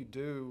 what do you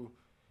do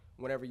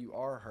whenever you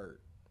are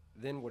hurt?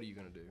 Then what are you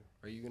going to do?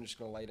 Are you just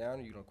going to lay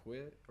down? Are you going to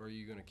quit? Or are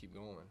you going to keep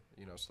going?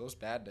 You know, so those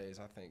bad days,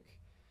 I think,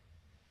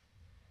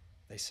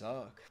 they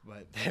suck.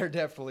 But they're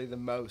definitely the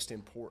most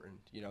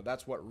important. You know,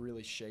 that's what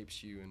really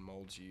shapes you and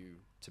molds you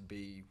to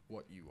be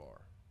what you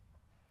are.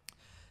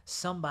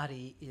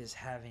 Somebody is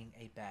having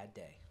a bad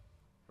day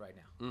right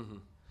now. Mm-hmm.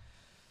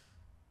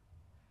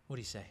 What do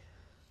you say?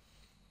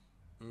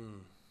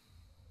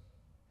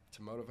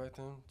 To motivate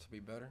them to be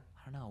better?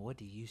 I don't know. What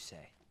do you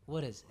say?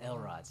 What does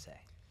Elrod say?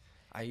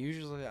 I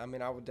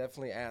would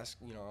definitely ask,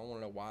 you know, I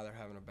want to know why they're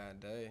having a bad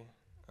day.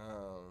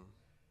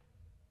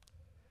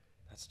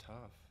 That's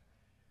tough.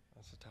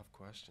 That's a tough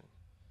question.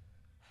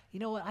 You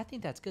know what? I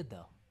think that's good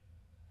though.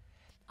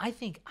 I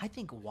think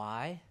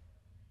why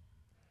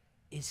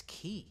is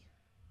key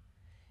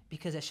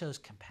because it shows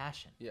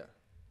compassion. Yeah.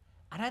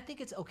 And I think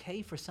it's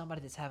okay for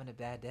somebody that's having a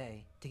bad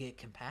day to get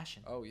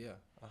compassion. Oh, yeah.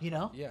 You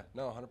know? Yeah.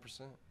 No,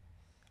 100%.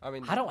 I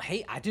mean,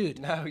 dude.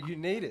 No, you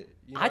need it.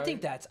 You know? I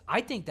think that's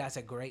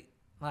a great,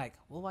 like,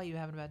 well, why are you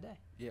having a bad day?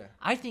 Yeah.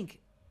 I think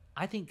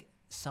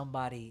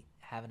somebody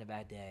having a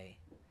bad day,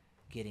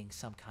 getting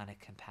some kind of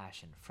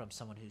compassion from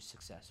someone who's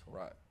successful.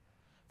 Right.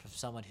 From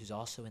someone who's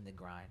also in the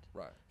grind.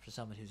 Right. For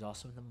someone who's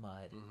also in the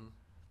mud. Mm-hmm.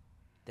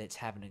 that's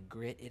having to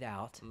grit it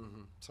out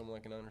Someone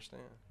that can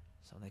understand.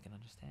 so they can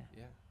understand.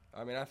 Yeah.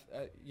 I mean,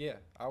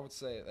 I would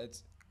say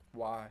that's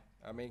why.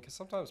 I mean, because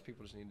sometimes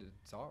people just need to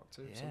talk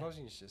too. Yeah. Sometimes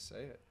you just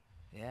say it.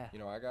 Yeah. You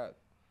know, I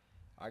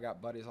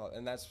got buddies,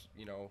 and that's,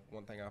 you know,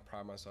 one thing I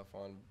pride myself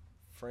on,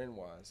 friend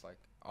wise. Like,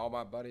 all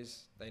my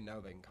buddies, they know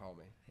they can call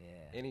me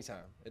Yeah.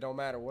 anytime. It don't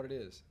matter what it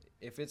is.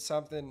 If it's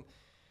something,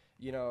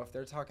 you know, if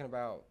they're talking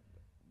about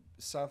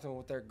something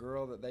with their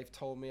girl that they've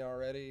told me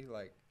already,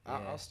 like, Yeah.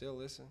 I'll still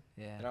listen.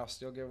 Yeah. And I'll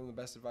still give them the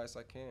best advice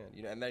I can.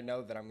 You know, and they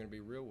know that I'm going to be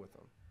real with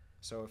them.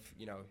 So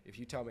if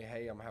you tell me,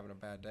 hey, I'm having a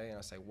bad day, and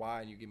I say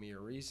why, and you give me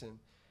your reason,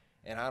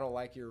 and I don't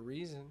like your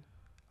reason,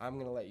 I'm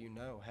going to let you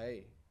know,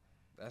 hey,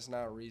 that's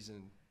not a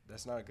reason.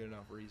 That's not a good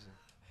enough reason.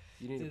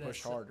 You need to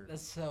push harder.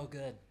 That's so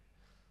good.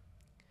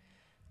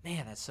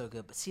 Man, that's so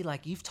good. But see,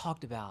 like, you've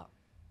talked about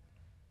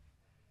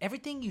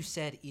everything you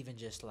said, even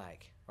just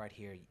like right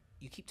here,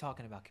 you keep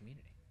talking about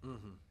community.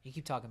 Mm-hmm. You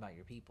keep talking about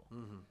your people.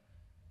 Mm-hmm.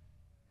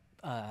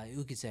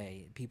 You could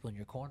say people in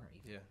your corner,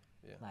 even.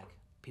 Yeah. Like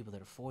people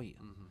that are for you.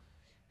 Mm-hmm.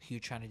 Who you're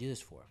trying to do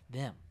this for?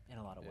 Them, in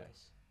a lot of Yeah.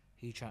 ways.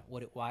 Who you trying?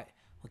 What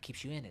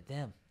keeps you in it?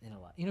 Them, in a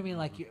lot. You know what I mean?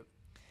 Like, you're,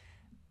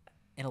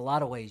 in a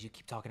lot of ways, you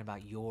keep talking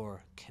about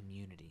your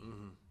community.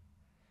 Mm-hmm.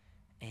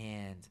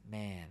 And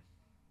man,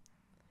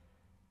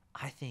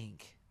 I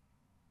think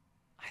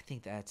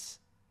that's,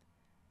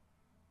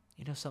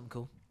 you know, something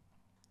cool.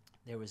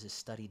 There was a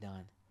study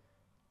done,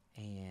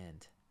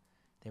 and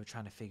they were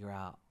trying to figure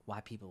out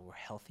why people were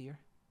healthier,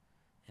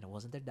 and it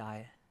wasn't their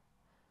diet,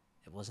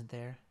 it wasn't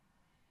their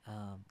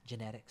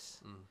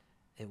genetics,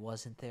 it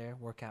wasn't their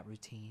workout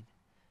routine,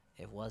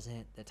 it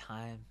wasn't the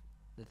time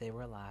that they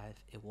were alive,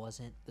 it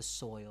wasn't the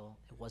soil,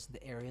 it wasn't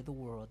the area of the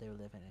world they were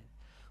living in.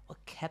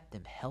 What kept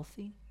them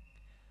healthy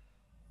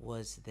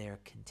was their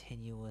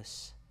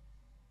continuous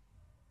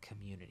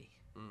community.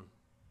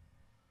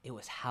 It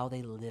was how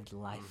they lived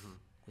life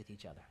with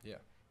each other. Yeah.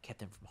 Kept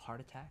them from heart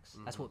attacks.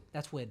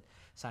 That's when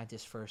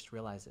scientists first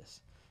realized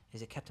this,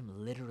 is it kept them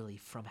literally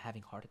from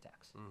having heart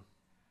attacks.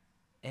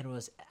 And it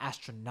was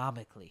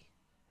astronomically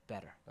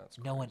better. That's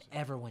no one crazy.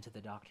 ever went to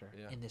the doctor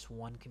Yeah. in this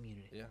one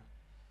community. Yeah.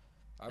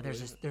 And there's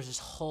this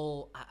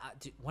whole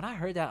dude, when I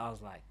heard that, I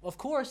was like, well, of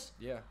course.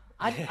 Yeah.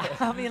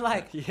 I mean,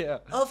 like, Yeah.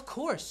 of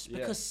course, Yeah.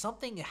 because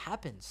something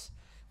happens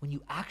when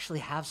you actually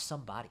have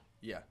somebody.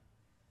 Yeah.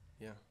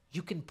 Yeah.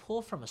 You can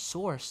pull from a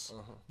source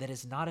that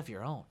is not of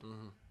your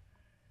own.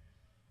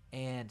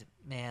 And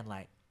man,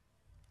 like,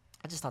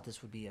 I just thought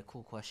this would be a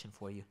cool question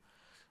for you.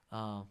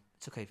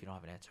 It's okay if you don't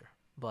have an answer,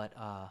 but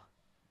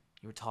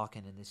you were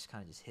talking and this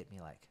kind of just hit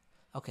me like,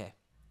 okay,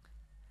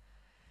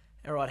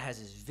 Elrod has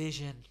his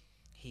vision.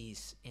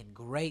 He's in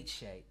great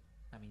shape.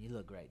 I mean, you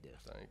look great, dude.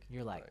 Thank you.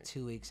 You're like Thank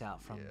 2 weeks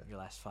out from Yeah. your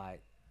last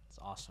fight. It's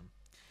awesome.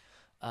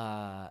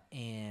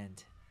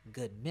 And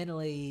good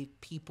mentally,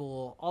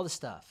 people, all the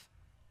stuff.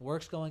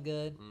 Work's going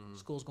good.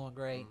 School's going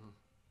great.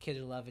 Kids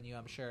are loving you,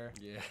 I'm sure.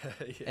 Yeah.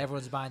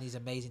 Everyone's buying these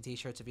amazing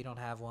T-shirts. If you don't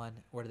have one,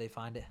 where do they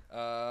find it?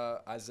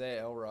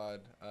 Isaiah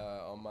Elrod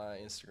on my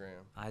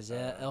Instagram.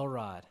 Isaiah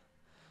Elrod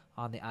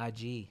on the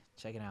IG.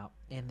 Check it out.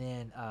 And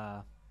then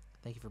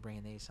thank you for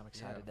bringing these. I'm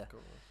excited to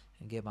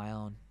and get my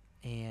own.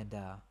 And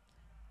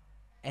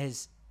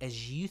as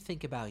you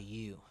think about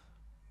you,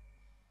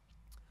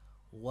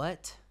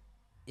 what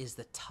is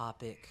the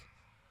topic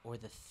or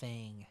the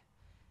thing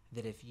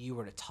that if you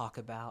were to talk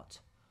about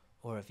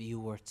or if you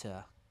were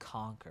to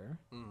conquer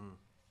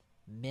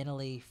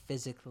mentally,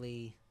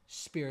 physically,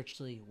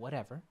 spiritually,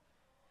 whatever,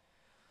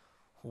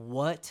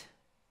 what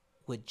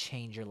would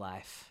change your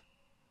life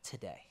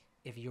today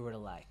if you were to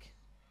like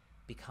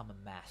become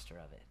a master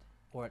of it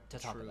or to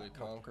talk Truly about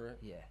conquer it?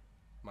 Yeah.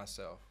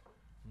 Myself.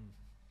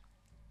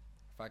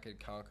 If I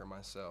could conquer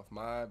myself,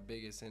 my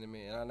biggest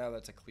enemy, and I know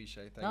that's a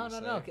cliche thing to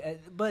say. No.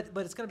 But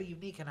it's gonna be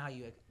unique in how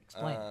you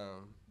explain.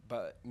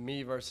 But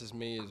me versus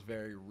me is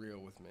very real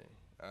with me.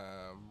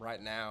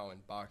 Right now in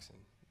boxing,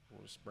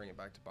 we'll just bring it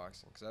back to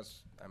boxing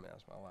because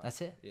that's my life.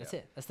 That's it. Yeah. That's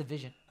it. That's the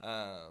vision.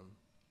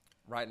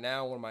 Right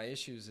now, one of my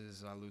issues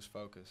is I lose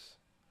focus.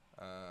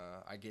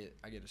 I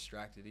get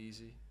distracted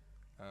easy.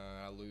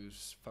 I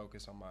lose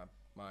focus on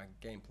my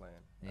game plan.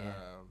 Yeah.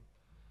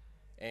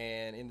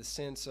 And in the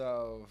sense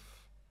of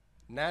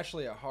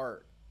naturally at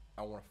heart,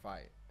 I want to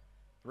fight.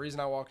 The reason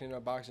I walked into a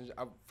boxing gym,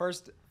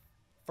 first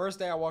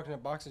day I walked into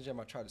a boxing gym,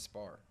 I tried to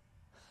spar.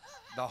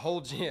 The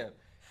whole gym.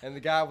 And the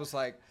guy was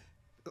like,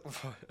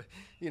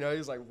 he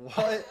was like,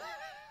 what?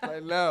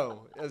 Like,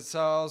 no. And so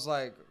I was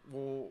like,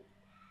 well,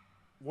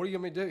 what do you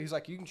want me to do? He's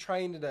like, you can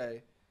train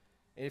today.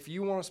 And if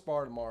you want to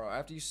spar tomorrow,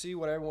 after you see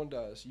what everyone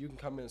does, you can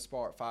come in and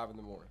spar at 5 in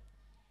the morning.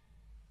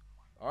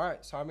 All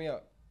right, sign me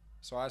up.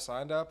 So I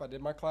signed up. I did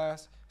my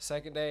class.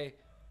 Second day,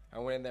 I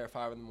went in there at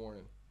 5 in the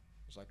morning.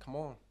 I was like, come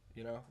on,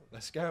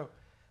 let's go.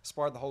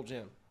 Sparred the whole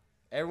gym.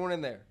 Everyone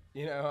in there.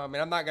 I'm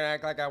not going to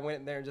act like I went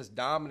in there and just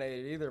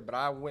dominated either, but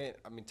I went,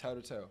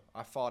 toe-to-toe.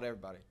 I fought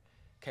everybody.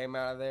 Came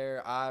out of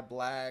there, eye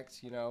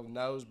blacked,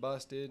 nose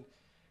busted,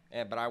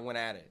 but I went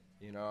at it.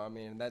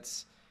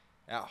 That's,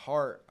 at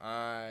heart,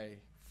 I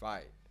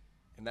fight.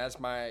 And that's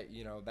my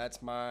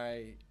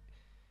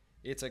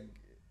it's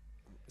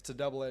a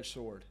double-edged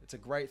sword. It's a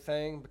great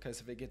thing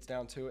because if it gets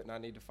down to it and I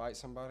need to fight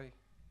somebody,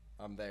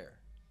 I'm there,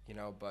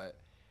 but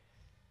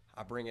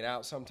I bring it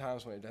out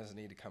sometimes when it doesn't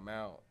need to come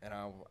out, and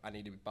I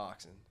need to be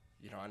boxing.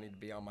 I need to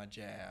be on my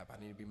jab. I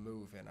need to be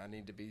moving. I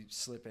need to be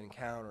slipping,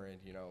 countering,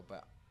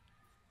 but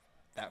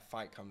that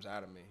fight comes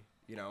out of me,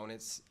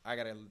 and I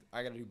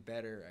gotta do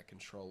better at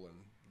controlling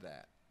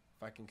that.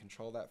 If I can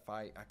control that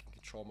fight, I can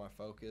control my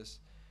focus.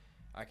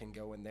 I can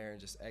go in there and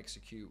just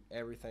execute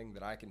everything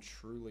that I can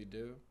truly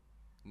do.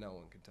 No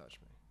one can touch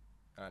me.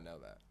 I know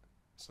that.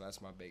 So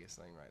that's my biggest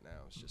thing right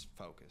now is just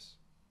focus.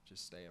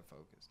 Just staying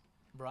focused.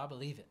 Bro, I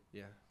believe it.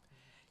 Yeah.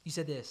 You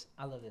said this.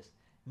 I love this.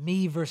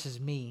 Me versus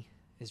me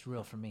is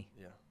real for me.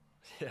 Yeah.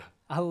 Yeah.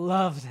 I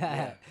love that.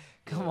 Yeah.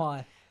 Come Yeah.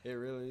 on. It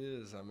really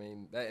is. I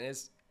mean, and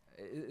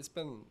it's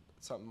been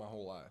something my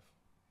whole life.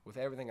 With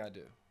everything I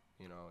do,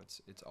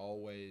 it's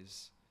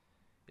always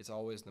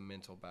the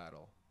mental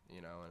battle,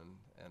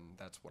 and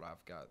that's what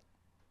I've got.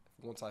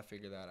 Once I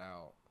figure that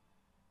out,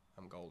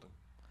 I'm golden.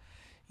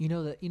 You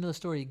know the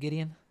story of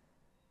Gideon?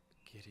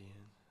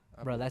 Gideon.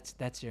 Bro,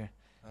 that's your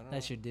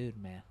know. dude,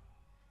 man.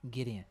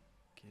 Gideon.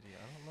 Gideon.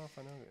 I don't know if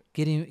I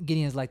know it.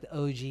 Gideon's like the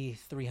OG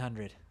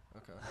 300.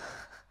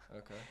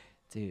 Okay.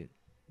 Dude,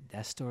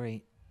 that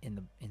story in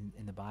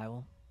the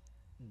Bible,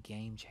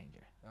 game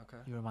changer. Okay.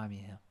 You remind me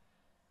of him.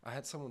 I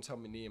had someone tell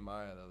me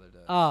Nehemiah the other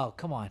day. Oh,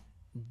 come on.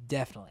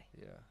 Definitely.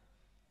 Yeah,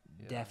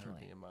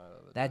 Definitely. Nehemiah the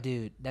other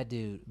day. That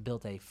dude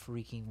built a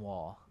freaking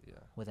wall Yeah.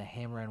 with a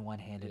hammer in one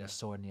hand and Yeah. a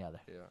sword in the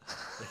other. Yeah.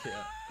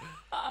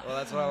 Well,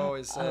 that's what I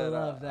always said. I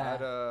love that.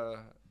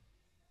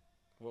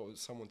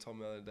 Someone told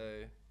me the other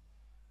day?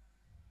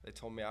 They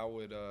told me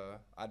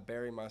I'd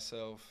bury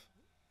myself.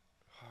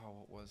 Oh,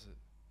 what was it?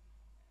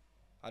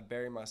 I'd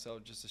bury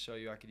myself just to show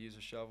you I could use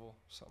a shovel,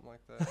 something like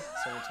that.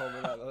 Someone told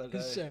me that the other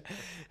day.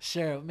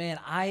 Sure, man.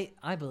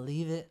 I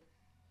believe it.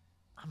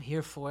 I'm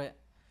here for it.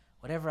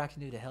 Whatever I can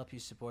do to help you,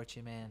 support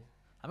you, man.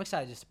 I'm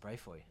excited just to pray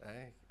for you.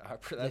 Hey,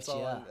 that's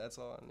all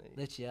I need.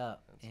 Lift you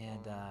up,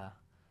 and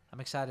I'm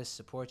excited to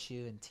support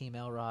you and Team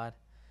Elrod,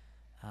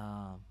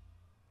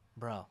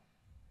 bro.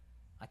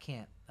 I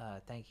can't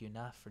thank you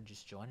enough for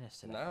just joining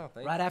us today. No,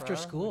 thank right you after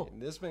for school. having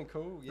me. This has been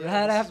cool. Yeah,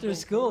 Right this has after been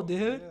school, cool.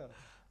 dude. Yeah.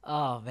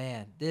 Oh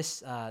man,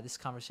 this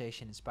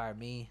conversation inspired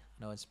me.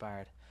 I know it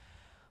inspired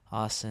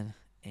Austin,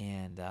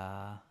 and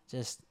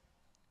just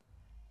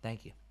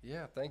thank you.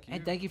 Yeah, thank you.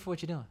 And thank you for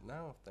what you're doing.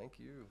 No, thank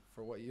you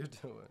for what you're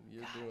doing.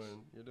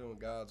 You're doing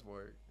God's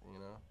work,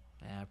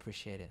 Man, I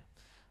appreciate it.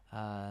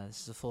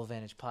 This is a Full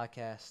Advantage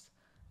podcast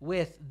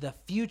with the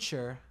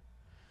future.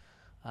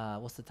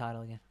 What's the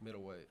title again?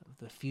 Middleweight.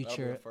 The That'll be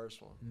future the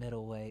first one.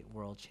 middleweight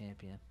world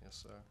champion. Yes,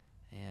 sir.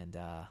 And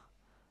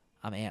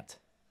I'm amped.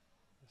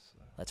 Yes,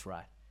 sir. Let's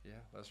ride. Yeah,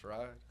 that's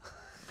right.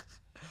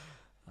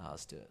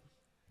 Let's do it.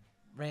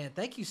 Rand,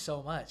 thank you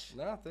so much.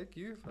 No, thank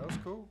you. That was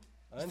cool.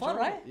 It's fun,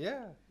 right?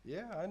 Yeah,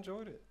 I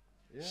enjoyed it.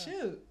 Yeah.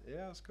 Shoot.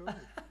 Yeah, it was cool.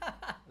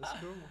 It's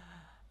cool.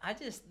 I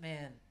just,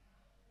 man,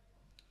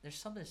 there's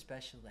something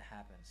special that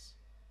happens.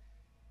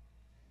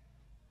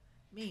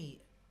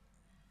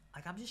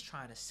 I'm just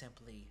trying to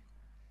simply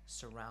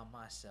surround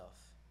myself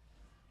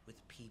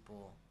with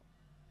people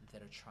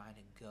that are trying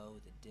to go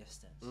the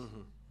distance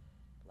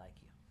like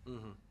you.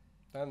 Mm-hmm.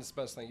 That's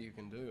the best thing you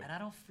can do. And I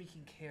don't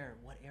freaking care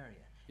what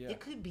area. Yeah. It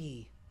could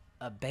be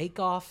a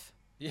bake-off.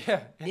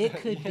 Yeah. It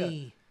could Yeah.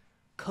 be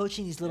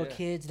coaching these little Yeah.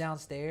 kids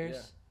downstairs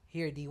Yeah.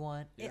 here at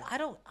D1. Yeah.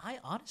 I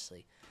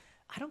honestly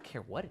don't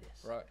care what it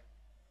is. Right.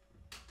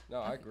 No,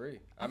 I agree.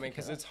 I mean,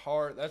 because care. it's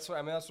hard. That's what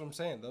I'm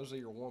saying. Those are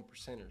your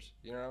 1%ers.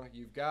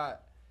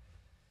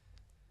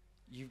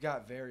 You've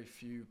got very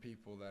few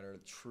people that are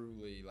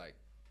truly like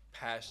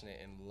passionate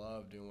and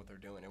love doing what they're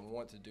doing and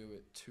want to do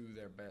it to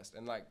their best.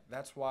 And like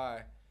that's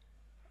why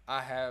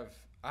I have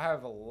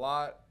a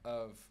lot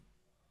of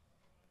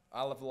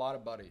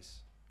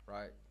buddies,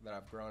 right, that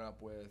I've grown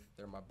up with.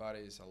 They're my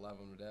buddies. I love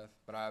them to death.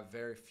 But I have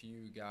very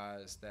few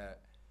guys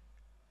that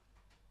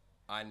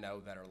I know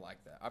that are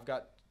like that. I've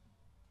got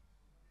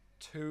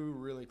 2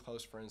 really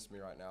close friends to me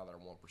right now that are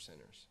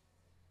 1%ers.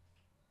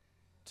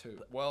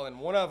 2. Well, and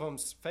one of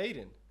them's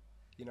fading.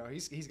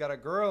 He's got a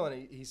girl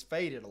and he's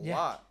faded a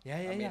lot. Yeah,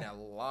 I mean, a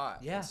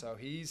lot. Yeah. And so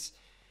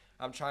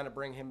I'm trying to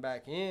bring him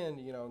back in,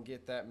 and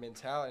get that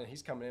mentality. And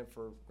he's coming in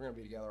we're going to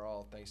be together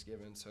all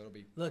Thanksgiving, so it'll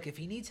be Look, if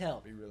he needs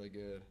help, really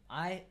good.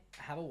 I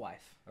have a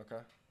wife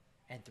Okay.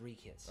 and 3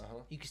 kids.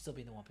 Uh-huh. You can still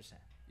be in the 1%.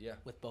 Yeah.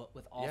 With all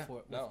yeah. 4,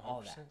 with No,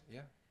 all 100%. that.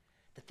 Yeah.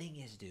 The thing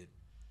is, dude,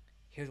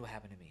 here's what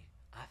happened to me.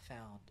 I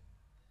found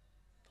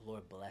the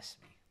Lord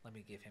blessed me. Let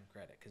me give him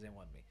credit because it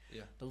wasn't me.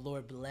 Yeah. The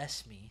Lord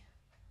blessed me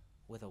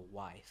with a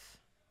wife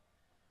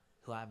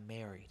who I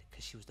married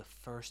because she was the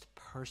first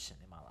person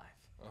in my life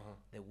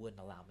that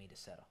wouldn't allow me to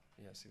settle.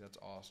 Yeah, see, that's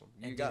awesome.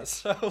 And You got dude-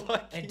 so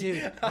lucky. And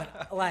dude,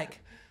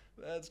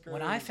 That's great.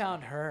 when I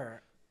found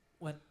her,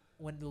 when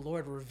the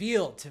Lord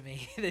revealed to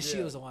me that she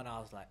Yeah. was the one, I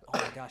was like, oh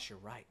my gosh, you're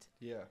right.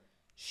 Yeah.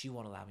 She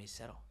won't allow me to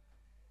settle.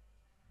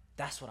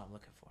 That's what I'm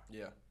looking for.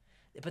 Yeah.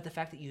 But the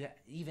fact that you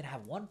even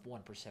have one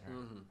percenter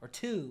or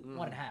two 1.5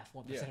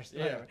 1 Yeah, percenters,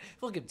 yeah. whatever.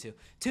 We'll give them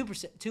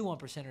 2 1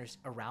 percenters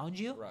around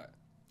you. Right.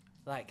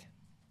 Like,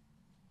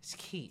 it's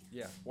key.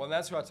 Yeah. Well, and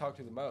that's who I talk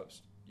to the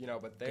most.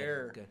 But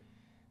they're Good.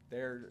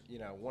 they're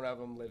one of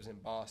them lives in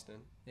Boston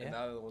Yeah. and the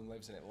other one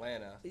lives in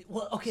Atlanta.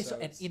 Well, okay, so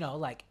and it's-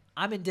 like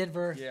I'm in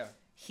Denver. Yeah.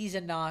 He's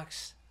in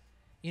Knox.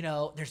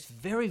 There's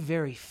very,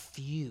 very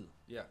few.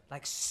 Yeah.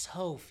 Like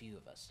so few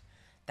of us.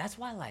 That's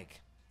why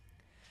like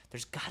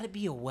there's got to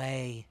be a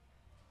way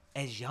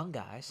as young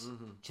guys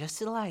just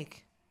to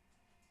like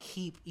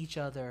keep each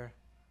other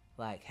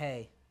like,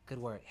 hey, good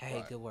work. Hey,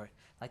 Right. good work.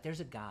 Like there's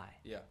a guy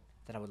Yeah.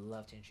 that I would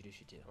love to introduce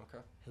you to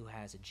Okay. who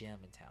has a gym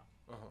in town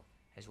Uh-huh.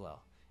 as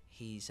well.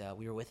 He's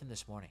we were with him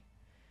this morning.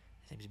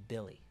 His name's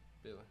Billy.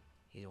 Billy.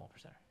 He's a 1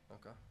 percenter.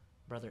 Okay.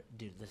 Brother,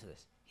 dude, listen to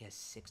this. He has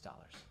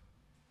 $6.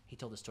 He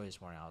told the story this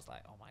morning. I was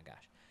like, oh my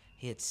gosh.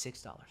 He had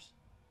 $6.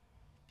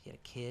 He had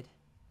a kid.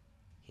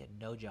 He had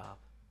no job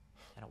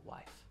and a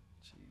wife.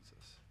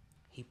 Jesus.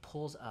 He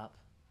pulls up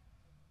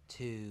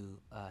to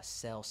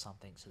sell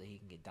something so that he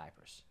can get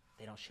diapers.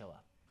 They don't show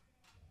up.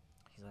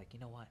 He's like, you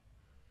know what?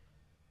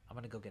 I'm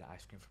going to go get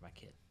ice cream for my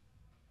kid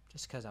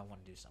just because I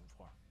want to do something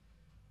for him.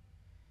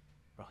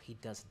 Bro, he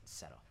doesn't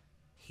settle.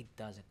 He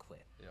doesn't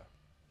quit. Yeah.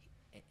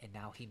 And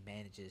now he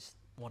manages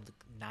one of the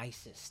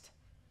nicest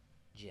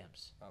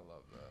gyms. I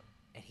love that.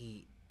 And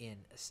he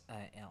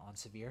on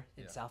Sevier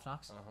in Yeah. South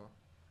Knox. Uh-huh.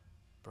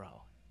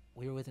 Bro,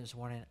 we were with him this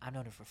morning. I've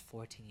known him for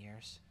 14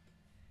 years.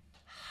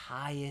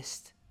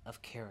 Highest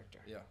of character.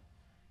 Yeah.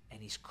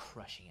 And he's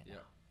crushing it Yeah.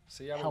 now.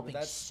 See, I mean, Helping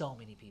that's so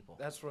many people.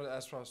 that's what I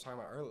was talking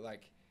about earlier.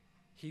 Like,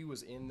 he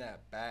was in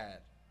that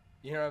bad.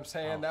 You know what I'm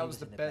saying? Oh, that he was was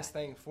the in the best bad.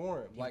 thing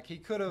for him. Like, he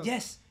could have.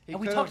 Yes, He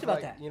and we could talked have,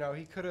 about like, that.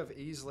 he could have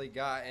easily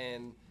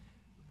gotten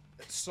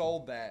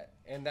sold that,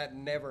 and that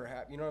never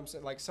happened. You know what I'm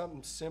saying? Like,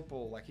 something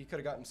simple. Like, he could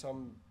have gotten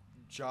some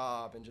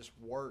job and just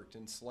worked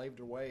and slaved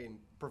away and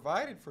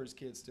provided for his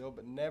kids still,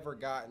 but never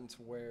gotten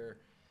to where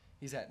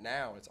he's at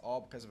now. It's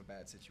all because of a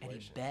bad situation.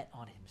 And he bet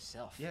on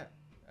himself. Yeah.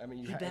 I mean,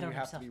 you, He ha- bet you on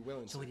have himself. to be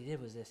willing So to. what he did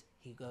was this.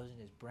 He goes in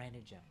his brand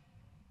new gym.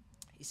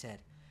 He said,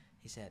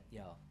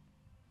 yo,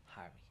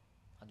 hire me.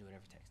 I'll do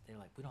whatever it takes. They're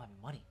like, we don't have any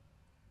money.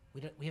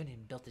 We haven't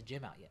even built the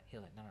gym out yet. He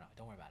was like, no,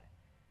 don't worry about it.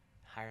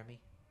 Hire me.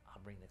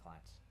 I'll bring the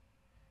clients.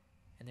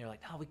 And they're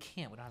like, no, we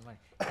can't. We don't have money.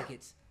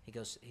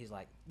 He's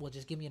like, well,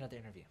 just give me another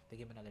interview. They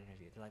give him another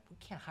interview. They're like, we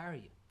can't hire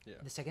you. Yeah.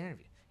 In the second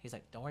interview. He's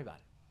like, don't worry about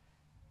it.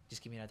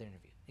 Just give me another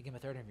interview. They give him a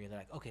third interview. They're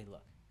like, okay,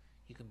 look,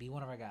 you can be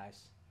one of our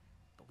guys,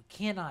 but we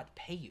cannot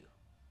pay you.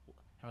 And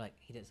we're like,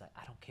 he's like,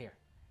 I don't care.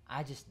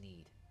 I just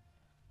need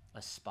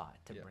a spot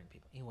to Yeah. bring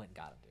people. He went and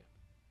got him, dude.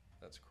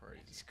 That's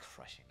crazy. He's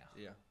crushing now.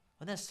 Yeah.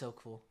 Well, that's so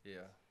cool.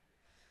 Yeah.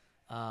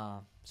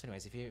 So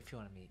anyways, if you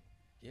want to meet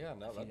Yeah,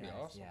 no, a few that'd be guys,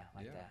 awesome. yeah,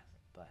 like yeah. that.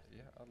 But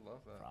Yeah, I'd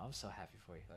love that. bro, I'm so happy for you.